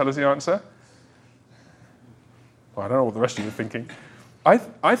you just tell us the answer? Well, I don't know what the rest of you are thinking.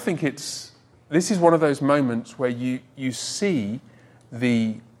 I think this is one of those moments where you see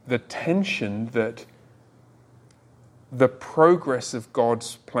the tension that the progress of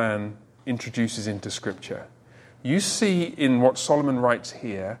God's plan introduces into Scripture. You see in what Solomon writes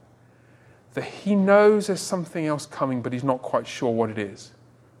here that he knows there's something else coming, but he's not quite sure what it is.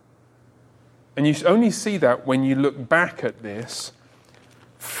 And you only see that when you look back at this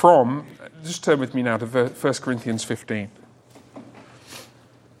from, just turn with me now to 1 Corinthians 15.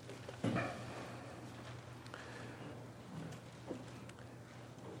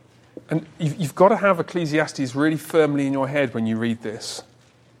 And you've got to have Ecclesiastes really firmly in your head when you read this.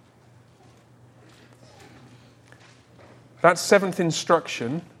 That 7th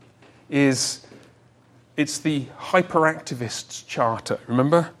instruction it's the hyperactivist's charter,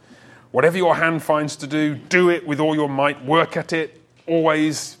 remember? Whatever your hand finds to do it with all your might, work at it,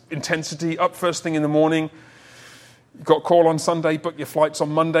 always intensity, up first thing in the morning. You've got a call on Sunday, book your flights on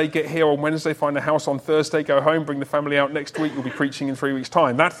Monday, get here on Wednesday, find a house on Thursday, go home, bring the family out next week, you'll be preaching in 3 weeks'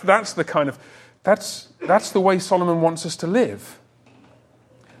 time. That's the way Solomon wants us to live.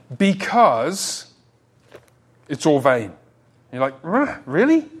 Because it's all vain. You're like,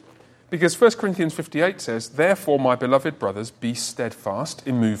 really? Because 1 Corinthians 58 says, therefore, my beloved brothers, be steadfast,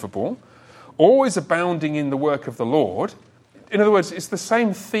 immovable, always abounding in the work of the Lord. In other words, it's the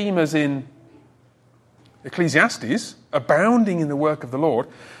same theme as in Ecclesiastes, abounding in the work of the Lord,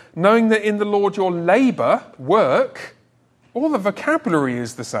 knowing that in the Lord your labour, work, all the vocabulary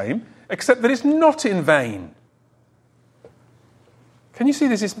is the same, except that it's not in vain. Can you see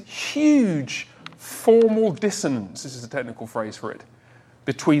this is huge formal dissonance, this is a technical phrase for it,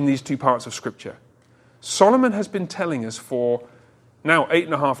 between these two parts of Scripture? Solomon has been telling us for now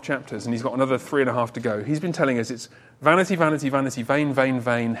 8.5 chapters, and he's got another 3.5 to go. He's been telling us it's vanity, vanity, vanity, vain, vain,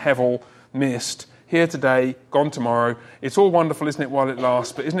 vain, hevel, mist, here today, gone tomorrow. It's all wonderful, isn't it, while it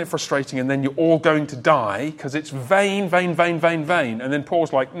lasts, but isn't it frustrating? And then you're all going to die because it's vain, vain, vain, vain, vain. And then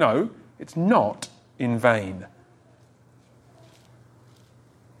Paul's like, no, it's not in vain.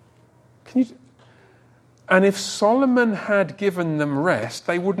 And if Solomon had given them rest,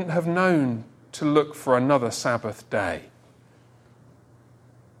 they wouldn't have known to look for another Sabbath day.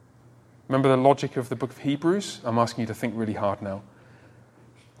 Remember the logic of the book of Hebrews? I'm asking you to think really hard now.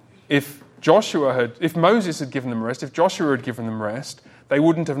 If Moses had given them rest, if Joshua had given them rest, they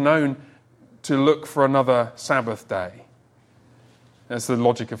wouldn't have known to look for another Sabbath day. That's the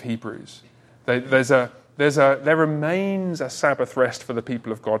logic of Hebrews. There remains a Sabbath rest for the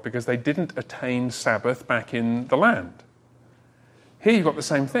people of God because they didn't attain Sabbath back in the land. Here you've got the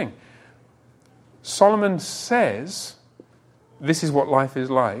same thing. Solomon says this is what life is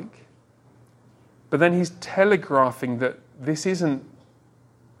like, but then he's telegraphing that this isn't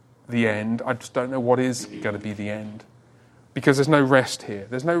the end. I just don't know what is going to be the end, because there's no rest here.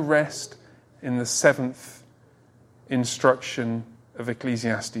 There's no rest in the 7th instruction of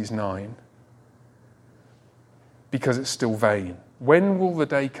Ecclesiastes 9, because it's still vain. When will the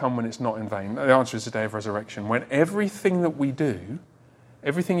day come when it's not in vain? The answer is the day of resurrection, when everything that we do,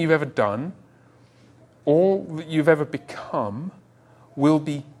 everything you've ever done, all that you've ever become, will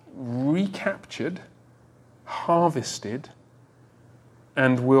be recaptured, harvested,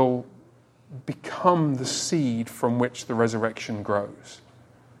 and will become the seed from which the resurrection grows.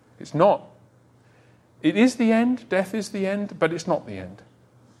 It is the end, death is the end, but it's not the end.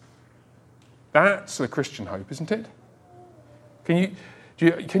 That's the Christian hope, isn't it? Can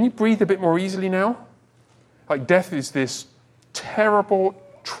you breathe a bit more easily now? Like, death is this terrible,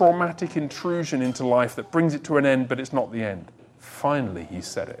 traumatic intrusion into life that brings it to an end, but it's not the end. Finally, he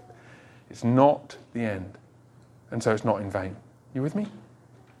said it. It's not the end. And so it's not in vain. You with me?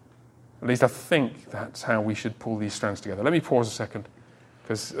 At least I think that's how we should pull these strands together. Let me pause a second,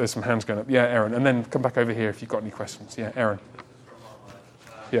 because there's some hands going up. Yeah, Aaron. And then come back over here if you've got any questions. Yeah, Aaron.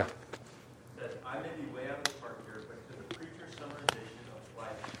 Yeah. I may be way out of the park here, but could the preacher's summarization of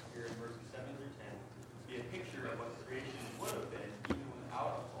life here in verses 7 through 10 be a picture of what creation would have been even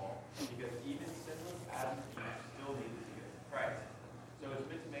without a fall? Because even sinless Adam and Eve still needed to get to Christ. So it's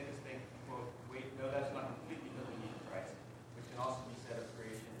meant to make us think, quote, wait, no, that's not completely because we need Christ, which can also be said of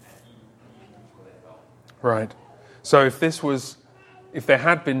creation at Eve before they fell. Right. So if there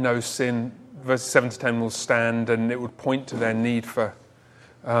had been no sin, verses 7 to 10 will stand, and it would point to their need for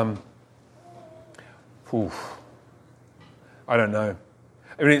I don't know.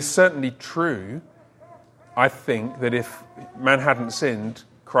 I mean, it's certainly true, I think, that if man hadn't sinned,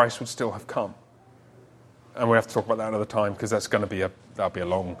 Christ would still have come. And we have to talk about that another time, because that's going to that'll be a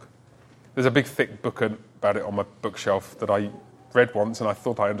long... There's a big, thick book about it on my bookshelf that I read once, and I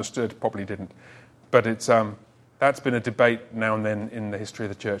thought I understood, probably didn't. But it's that's been a debate now and then in the history of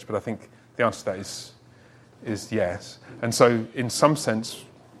the church, but I think the answer to that is yes. And so, in some sense...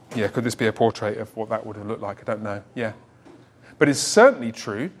 Yeah, could this be a portrait of what that would have looked like? I don't know. Yeah. But it's certainly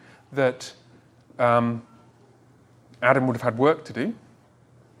true that Adam would have had work to do.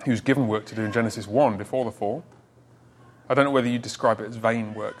 He was given work to do in Genesis 1 before the fall. I don't know whether you describe it as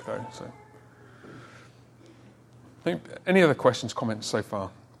vain work, though. So, any other questions, comments so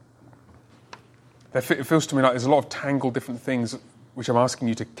far? It feels to me like there's a lot of tangled different things which I'm asking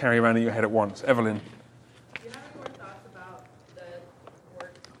you to carry around in your head at once. Evelyn?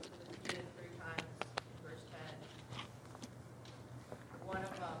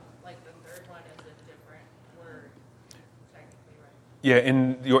 Yeah,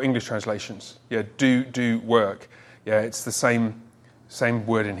 in your English translations. Yeah, do work. Yeah, it's the same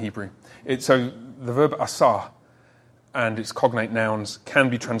word in Hebrew. So the verb asah and its cognate nouns can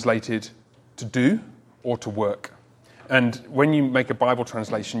be translated to do or to work. And when you make a Bible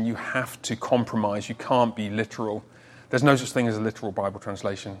translation, you have to compromise. You can't be literal. There's no such thing as a literal Bible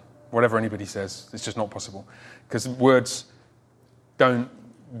translation. Whatever anybody says, it's just not possible. Because words don't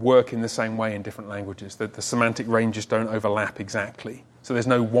work in the same way in different languages. The semantic ranges don't overlap exactly. So there's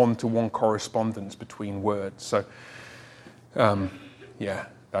no one-to-one correspondence between words. So,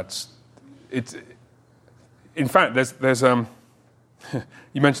 that's it. In fact, there's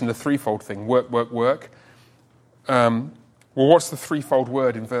you mentioned the threefold thing: work, work, work. Well, what's the threefold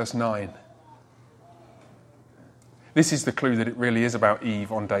word in verse 9? This is the clue that it really is about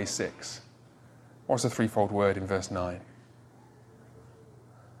Eve on day 6. What's the threefold word in verse 9?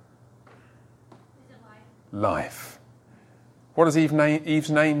 Life. What does Eve's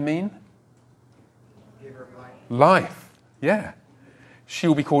name mean? Life. Yeah. She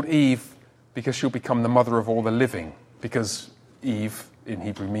will be called Eve because she'll become the mother of all the living, because Eve in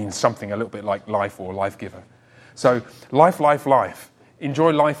Hebrew means something a little bit like life or life giver. So life, life, life.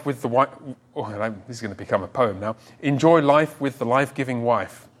 Enjoy life with the wife. Oh, this is going to become a poem now. Enjoy life with the life-giving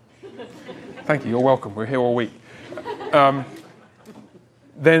wife. Thank you. You're welcome. We're here all week.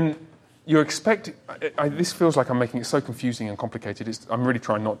 Then you expect... this feels like I'm making it so confusing and complicated. I'm really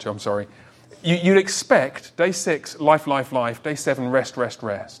trying not to. I'm sorry. You'd expect day 6, life, life, life. Day 7, rest, rest,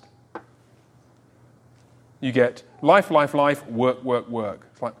 rest. You get life, life, life, work, work, work.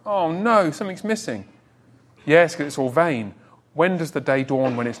 It's like, oh no, something's missing. Yes, because it's all vain. When does the day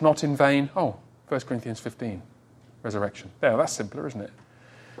dawn when it's not in vain? Oh, 1 Corinthians 15, resurrection. There, that's simpler, isn't it?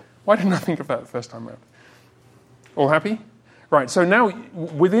 Why didn't I think of that the first time around? All happy? Right, so now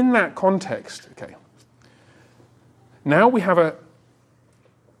within that context, okay, now we have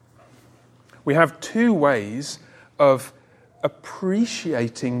two ways of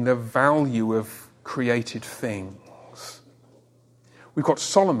appreciating the value of created things. We've got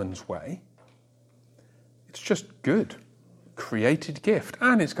Solomon's way. It's just good. Created gift.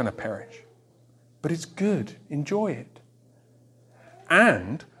 And it's going to perish. But it's good. Enjoy it.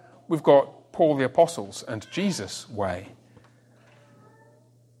 And we've got Paul the Apostle's and Jesus' way.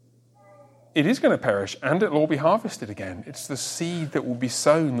 It is going to perish and it'll all be harvested again. It's the seed that will be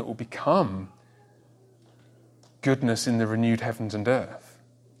sown that will become goodness in the renewed heavens and earth.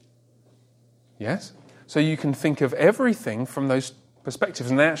 Yes? So you can think of everything from those perspectives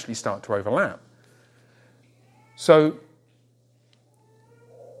and they actually start to overlap. So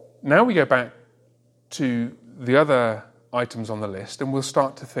now we go back to the other items on the list and we'll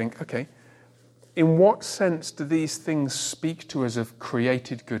start to think, okay, in what sense do these things speak to us of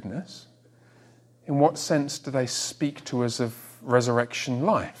created goodness? In what sense do they speak to us of resurrection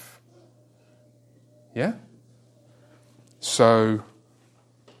life? Yeah? So,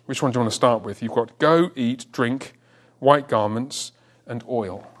 which one do you want to start with? You've got go, eat, drink, white garments, and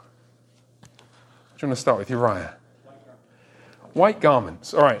oil. What do you want to start with? Uriah. White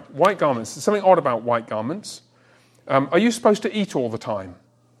garments. All right, white garments. There's something odd about white garments. Are you supposed to eat all the time?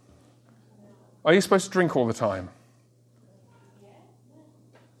 Are you supposed to drink all the time?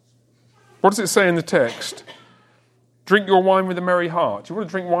 What does it say in the text? Drink your wine with a merry heart. Do you want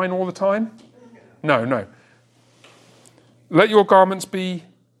to drink wine all the time? No. Let your garments be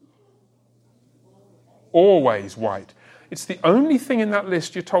always white. It's the only thing in that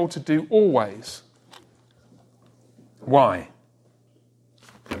list you're told to do always. Why?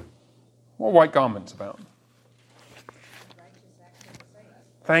 What are white garments about?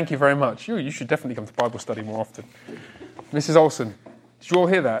 Thank you very much. You should definitely come to Bible study more often. Mrs. Olson, did you all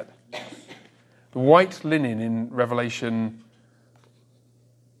hear that? The white linen in Revelation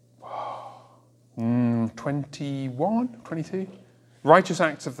 21, 22? Righteous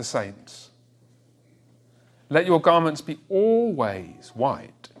acts of the saints. Let your garments be always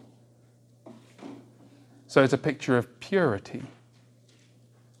white. So it's a picture of purity.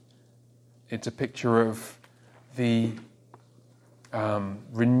 It's a picture of the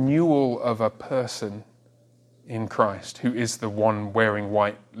renewal of a person in Christ, who is the one wearing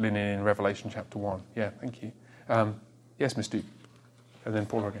white linen in Revelation chapter 1. Yeah, thank you. Yes, Miss Duke. And then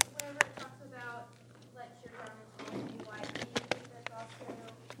Paul again. Whenever it talks about let your garments always be white, do you think that's also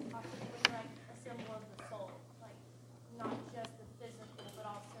possibly like a symbol of the soul? Like not just the physical, but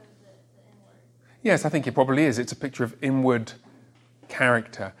also the inward? Yes, I think it probably is. It's a picture of inward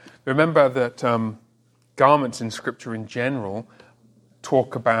character. Remember that garments in Scripture in general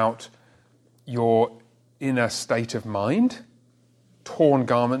talk about your inner state of mind, torn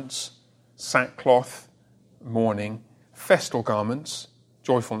garments, sackcloth, mourning, festal garments,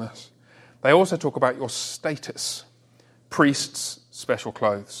 joyfulness. They also talk about your status, priests, special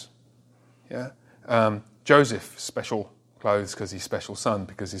clothes. Yeah, Joseph, special clothes because he's special son,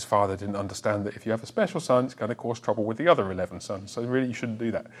 because his father didn't understand that if you have a special son, it's going to cause trouble with the other 11 sons. So really, you shouldn't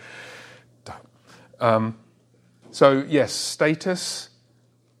do that. So yes, status,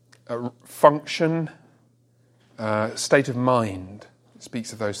 function, state of mind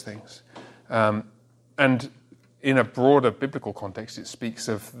speaks of those things. And in a broader biblical context, it speaks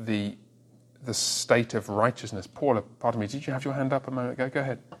of the state of righteousness. Paula, pardon me, did you have your hand up a moment ago? Go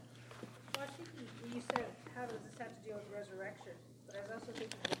ahead. Well, I think you said, how does this have to deal with resurrection? But I was also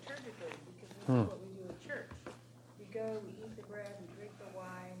thinking liturgically, because this is what we do in church. We go, we eat the bread, we drink the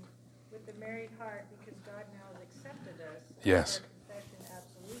wine with the merry heart, because God now has accepted us. Yes. Our confession,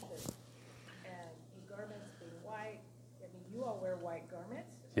 absolution. And the garments being white, I mean, you all wear white garments.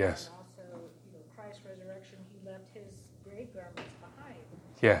 Yes. And also, Christ's resurrection, he left his grave garments behind.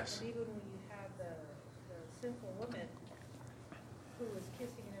 Yes. And even when you have the sinful woman who was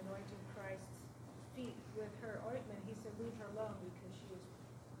kissing and anointing Christ's feet with her ointment, he said, leave her alone because she is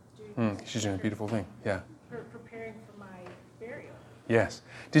doing She's doing a beautiful thing, yeah. preparing for my burial. Yes.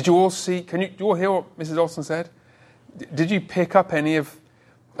 Did you all see, do you all hear what Mrs. Olson said? Did you pick up any of,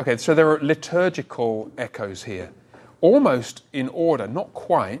 okay, so there are liturgical echoes here, almost in order, not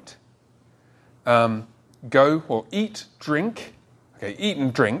quite. Eat, drink. Okay, eat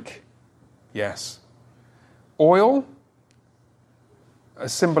and drink. Yes. Oil, a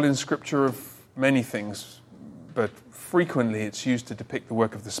symbol in Scripture of many things. but frequently it's used to depict the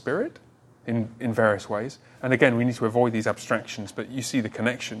work of the Spirit in various ways. And again, we need to avoid these abstractions, but you see the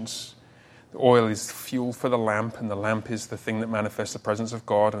connections. The oil is fuel for the lamp, and the lamp is the thing that manifests the presence of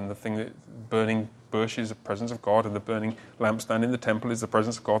God, and the thing that burning bush is the presence of God, and the burning lampstand in the temple is the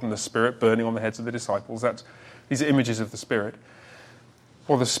presence of God, and the Spirit burning on the heads of the disciples. These are images of the Spirit.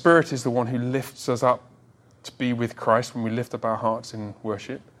 Well, the Spirit is the one who lifts us up to be with Christ when we lift up our hearts in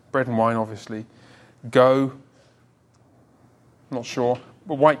worship. Bread and wine, obviously. Go, not sure,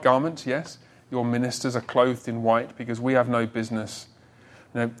 but white garments, yes. Your ministers are clothed in white because we have no business.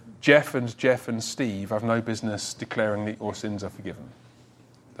 Jeff and Steve have no business declaring that your sins are forgiven.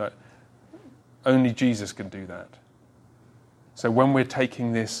 That only Jesus can do that. So when we're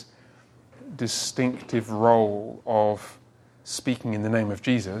taking this distinctive role of speaking in the name of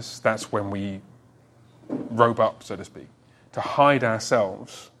Jesus, that's when we robe up, so to speak, to hide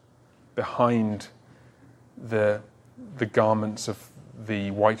ourselves behind the garments of the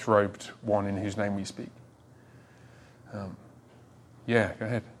white-robed one in whose name we speak. Yeah, go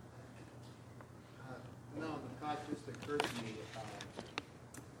ahead. No, the thought just occurred to me.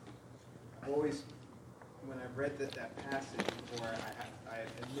 I've always, when I've read that passage before, I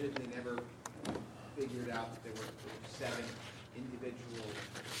admittedly never figured out that there were 7 individual,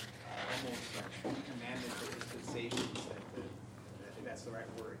 almost commandments or dispensations. I think that's the right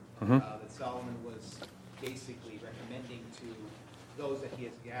word. That Solomon was basically recommending to those that he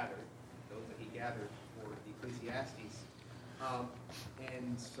gathered for the Ecclesiastes.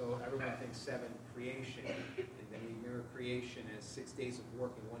 And so everyone thinks 7, creation, and then we mirror creation as 6 days of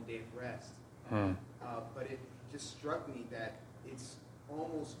work and 1 day of rest. But it just struck me that it's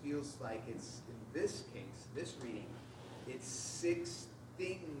almost feels like it's, in this case, this reading, it's 6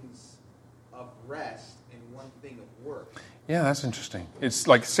 things of rest and 1 thing of work. Yeah, that's interesting. It's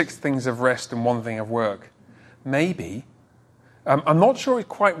like 6 things of rest and 1 thing of work. Maybe. I'm not sure it's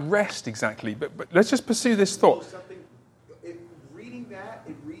quite rest exactly, but let's just pursue this thought. Reading that,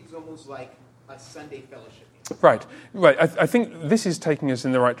 it reads almost like a Sunday fellowship. Right. I think this is taking us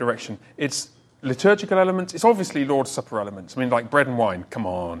in the right direction. It's liturgical elements. It's obviously Lord's Supper elements. I mean, like bread and wine. Come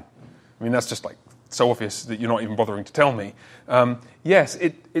on. I mean, that's just like so obvious that you're not even bothering to tell me. Yes,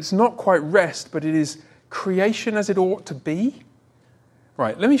 it's not quite rest, but it is creation as it ought to be.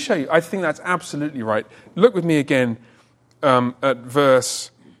 Right, let me show you. I think that's absolutely right. Look with me again at verse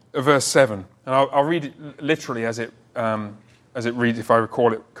 7. And I'll read it literally as it reads, if I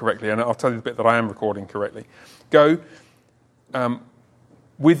recall it correctly. And I'll tell you the bit that I am recording correctly. Go,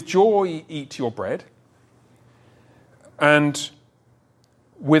 with joy eat your bread, and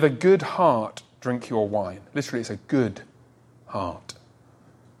with a good heart drink your wine. Literally, it's a good heart.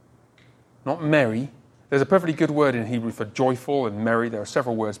 Not merry. There's a perfectly good word in Hebrew for joyful and merry. There are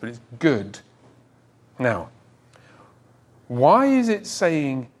several words, but it's good. Now, why is it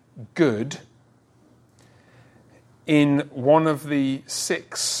saying good in one of the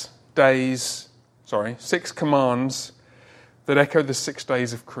 6 commands that echo the 6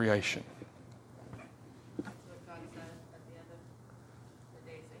 days of creation? That's what God said at the end of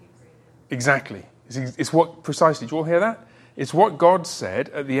the days that He created. Exactly. It's what precisely. Do you all hear that? It's what God said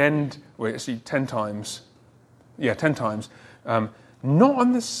at the end. Well, actually, 10 times. Yeah, 10 times. Not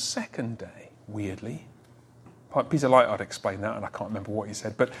on the second day. Weirdly, Peter Lighthart explained that, and I can't remember what he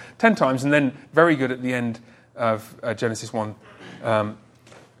said. But 10 times, and then very good at the end of Genesis 1.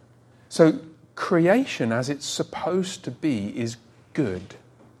 So creation, as it's supposed to be, is good.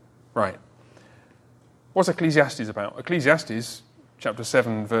 Right. What's Ecclesiastes about? Ecclesiastes, chapter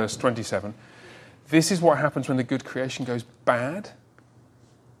 7, verse 27. This is what happens when the good creation goes bad.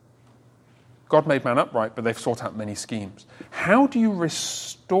 God made man upright, but they've sought out many schemes. How do you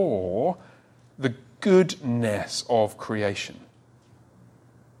restore the goodness of creation?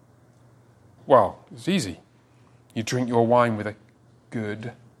 Well, it's easy. You drink your wine with a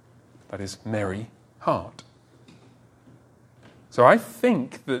good, that is, merry heart. So I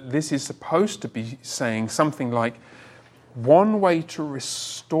think that this is supposed to be saying something like, one way to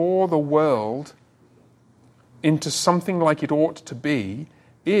restore the world into something like it ought to be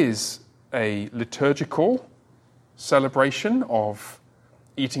is a liturgical celebration of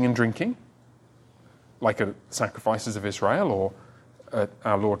eating and drinking, like at sacrifices of Israel or at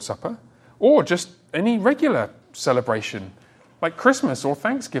our Lord's Supper, or just any regular celebration, like Christmas or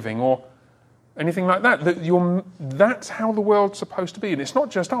Thanksgiving or anything like that. That's how the world's supposed to be. And it's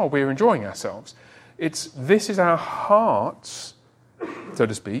not just, we're enjoying ourselves. This is our hearts, so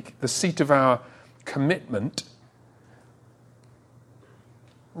to speak, the seat of our commitment,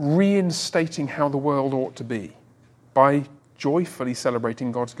 reinstating how the world ought to be by joyfully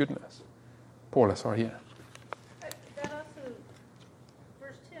celebrating God's goodness. Paula, sorry, yeah.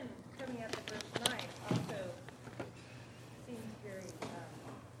 10, coming out to verse 9, also seems very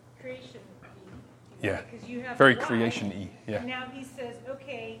creation-y. Yeah. Because you have Very the why, creation-y, yeah. And now he says,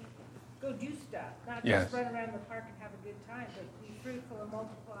 okay, go do stuff. Not Yes. just run around the park and have a good time, but be fruitful and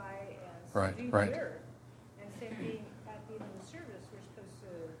multiply and Right, subdue right. the earth. And same thing at the end of the service, we're supposed to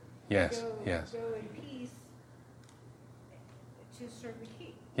Yes, yes. go in peace to serve the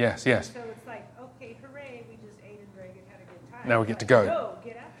King. Yes, yes. So it's like, okay, hooray, we just ate and drank and had a good time. Now we get to go. Go,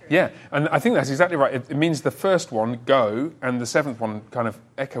 get after it. Yeah, and I think that's exactly right. It means the first one, go, and the seventh one kind of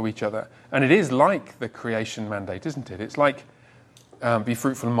echo each other. And it is like the creation mandate, isn't it? It's like be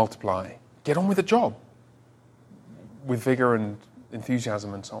fruitful and multiply. Get on with the job with vigor and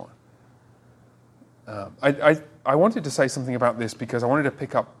enthusiasm and so on. I wanted to say something about this because I wanted to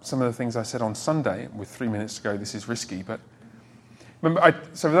pick up some of the things I said on Sunday. With 3 minutes to go, this is risky. But remember,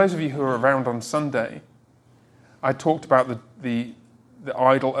 so for those of you who were around on Sunday, I talked about the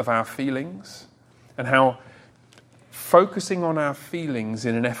idol of our feelings and how focusing on our feelings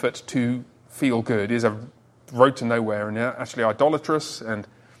in an effort to feel good is a road to nowhere and actually idolatrous, and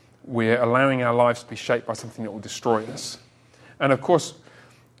we're allowing our lives to be shaped by something that will destroy us. And of course,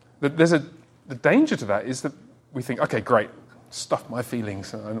 the danger to that is that we think, okay, great, stuff my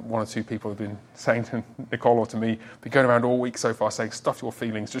feelings. And one or two people have been saying to Nicole or to me, been going around all week so far saying, stuff your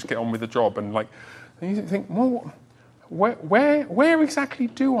feelings, just get on with the job. And you think, well, where exactly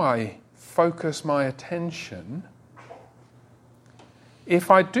do I focus my attention if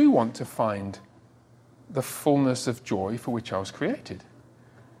I do want to find the fullness of joy for which I was created?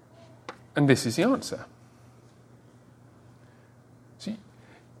 And this is the answer. See,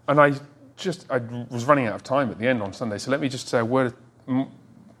 and I was running out of time at the end on Sunday, so let me just say a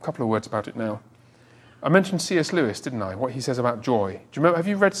couple of words about it now. I mentioned C.S. Lewis, didn't I? What he says about joy. Do you remember? Have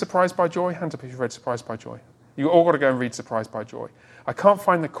you read Surprised by Joy? Hands up if you've read Surprised by Joy. You all got to go and read Surprised by Joy. I can't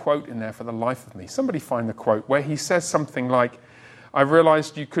find the quote in there for the life of me. Somebody find the quote where he says something like, I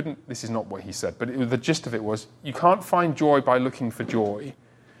realised you couldn't, this is not what he said, but the gist of it was, you can't find joy by looking for joy.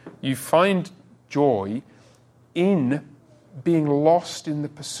 You find joy in being lost in the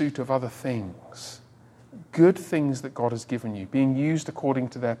pursuit of other things, good things that God has given you, being used according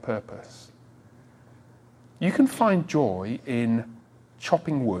to their purpose. You can find joy in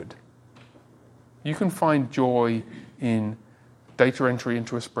chopping wood. You can find joy in data entry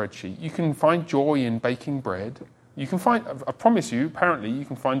into a spreadsheet. You can find joy in baking bread. You can find, I promise you, apparently, you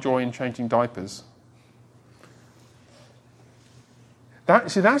can find joy in changing diapers.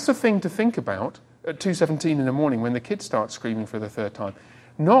 That's the thing to think about at 2:17 in the morning when the kids start screaming for the third time.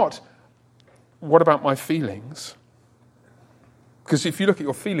 Not, what about my feelings? Because if you look at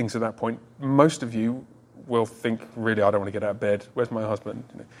your feelings at that point, most of you will think, really, I don't want to get out of bed. Where's my husband?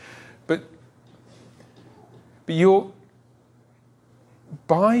 But you're,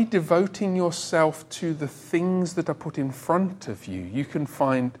 by devoting yourself to the things that are put in front of you, you can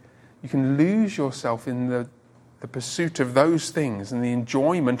lose yourself in the pursuit of those things and the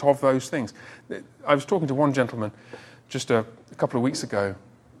enjoyment of those things. I was talking to one gentleman just a couple of weeks ago,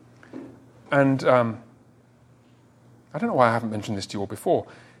 and I don't know why I haven't mentioned this to you all before.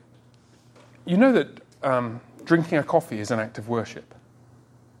 You know that drinking a coffee is an act of worship.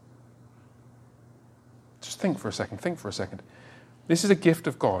 Just think for a second. This is a gift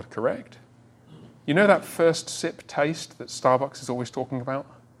of God, correct? You know that first sip taste that Starbucks is always talking about?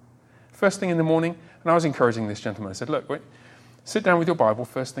 First thing in the morning, and I was encouraging this gentleman. I said, look, wait, sit down with your Bible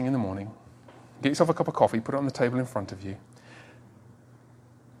first thing in the morning, get yourself a cup of coffee, put it on the table in front of you.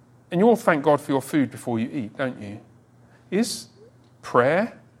 And you all thank God for your food before you eat, don't you? Is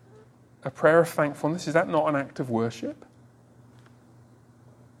prayer a prayer of thankfulness? Is that not an act of worship?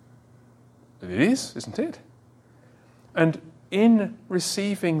 It is, isn't it? And in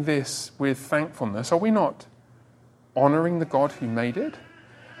receiving this with thankfulness, are we not honouring the God who made it?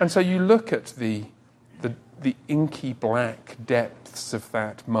 And so you look at the inky black depths of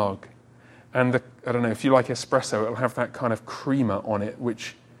that mug, and I don't know, if you like espresso, it'll have that kind of creamer on it,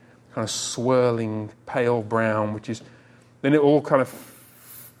 which kind of swirling pale brown, which is, then it will kind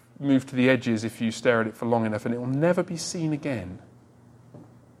of move to the edges if you stare at it for long enough, and it will never be seen again.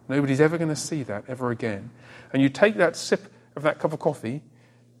 Nobody's ever going to see that ever again. And you take that sip of that cup of coffee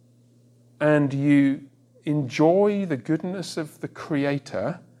and you enjoy the goodness of the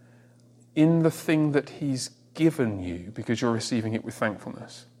Creator in the thing that He's given you because you're receiving it with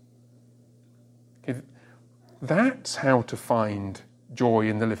thankfulness. Okay, that's how to find joy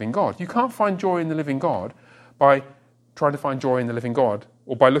in the living God. You can't find joy in the living God by trying to find joy in the living God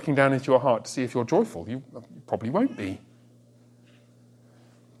or by looking down into your heart to see if you're joyful. You probably won't be.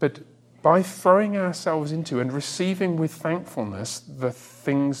 But by throwing ourselves into and receiving with thankfulness the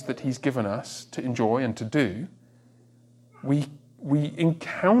things that he's given us to enjoy and to do, we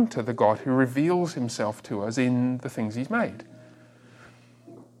encounter the God who reveals himself to us in the things he's made.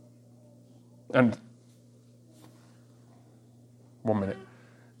 And 1 minute.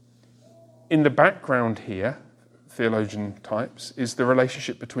 In the background here, theologian types, is the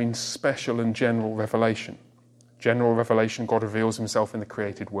relationship between special and general revelation. General revelation, God reveals himself in the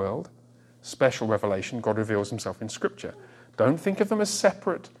created world. Special revelation, God reveals himself in Scripture. Don't think of them as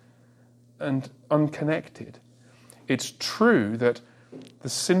separate and unconnected. It's true that the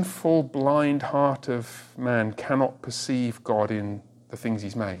sinful, blind heart of man cannot perceive God in the things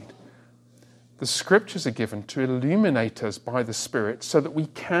he's made. The Scriptures are given to illuminate us by the Spirit so that we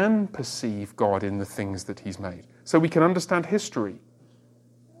can perceive God in the things that he's made. So we can understand history.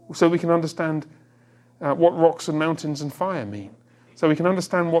 So we can understand what rocks and mountains and fire mean. So we can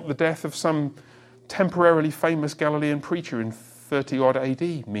understand what the death of some temporarily famous Galilean preacher in 30-odd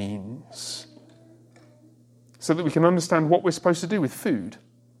AD means. So that we can understand what we're supposed to do with food.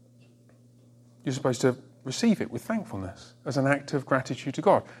 You're supposed to receive it with thankfulness as an act of gratitude to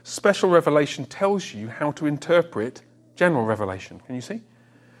God. Special revelation tells you how to interpret general revelation. Can you see?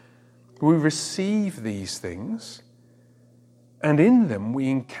 We receive these things, and in them we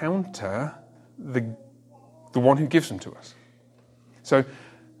encounter the one who gives them to us. So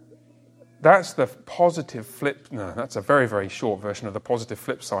that's the positive flip. No, that's a very, very short version of the positive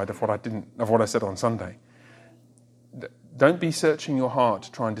flip side of what I said on Sunday. Don't be searching your heart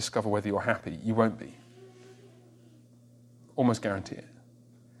to try and discover whether you're happy. You won't be. Almost guarantee it.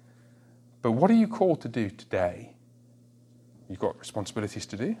 But what are you called to do today? You've got responsibilities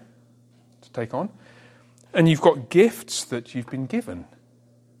to do, to take on. And you've got gifts that you've been given.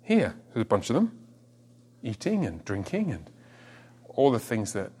 Here, there's a bunch of them. Eating and drinking and all the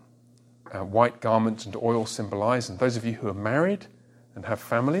things that white garments and oil symbolize. And those of you who are married and have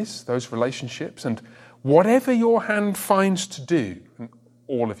families, those relationships. And whatever your hand finds to do, and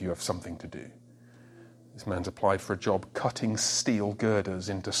all of you have something to do. This man's applied for a job cutting steel girders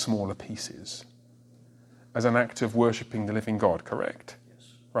into smaller pieces as an act of worshipping the living God, correct? Yes.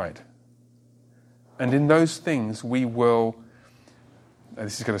 Right. And in those things we will, and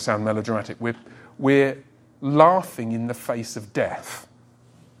this is going to sound melodramatic, we're laughing in the face of death.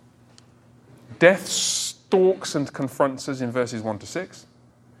 Death stalks and confronts us in verses 1 to 6,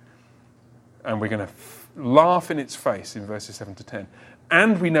 and we're going to laugh in its face in verses 7 to 10.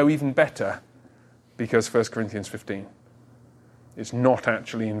 And we know even better, because 1 Corinthians 15, it's not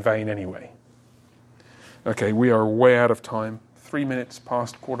actually in vain anyway. Okay, we are way out of time. 3 minutes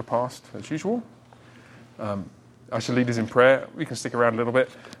past, quarter past, as usual. I shall lead us in prayer. We can stick around a little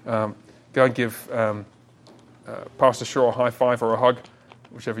bit. Go and give Pastor Shaw a high five or a hug,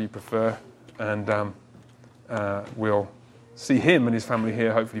 whichever you prefer. And we'll see him and his family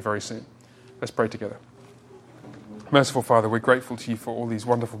here hopefully very soon. Let's pray together. Merciful Father, we're grateful to you for all these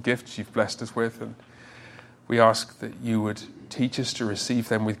wonderful gifts you've blessed us with, and we ask that you would teach us to receive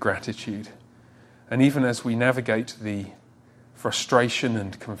them with gratitude. And even as we navigate the frustration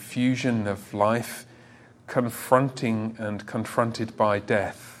and confusion of life, confronting and confronted by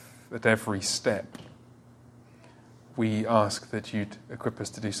death at every step, we ask that you'd equip us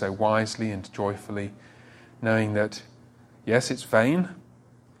to do so wisely and joyfully, knowing that, yes, it's vain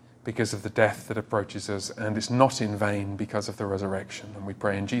because of the death that approaches us, and it's not in vain because of the resurrection. And we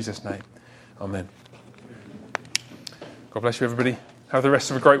pray in Jesus' name. Amen. God bless you, everybody. Have the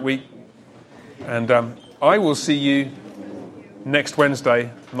rest of a great week. And I will see you next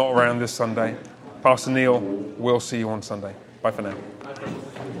Wednesday, not around this Sunday. Pastor Neil will see you on Sunday. Bye for now.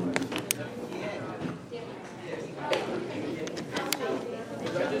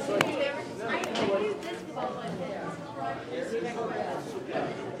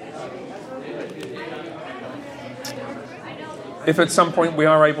 If at some point we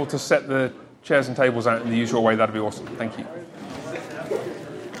are able to set the chairs and tables out in the usual way, that'd be awesome. Thank you.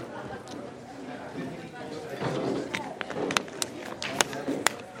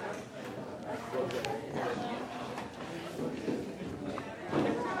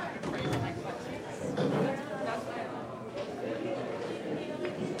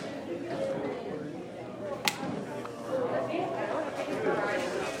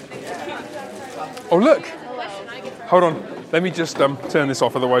 Oh, look. Hold on. Let me just turn this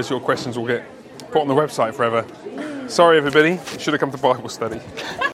off, otherwise your questions will get put on the website forever. Sorry, everybody. Should have come to Bible study.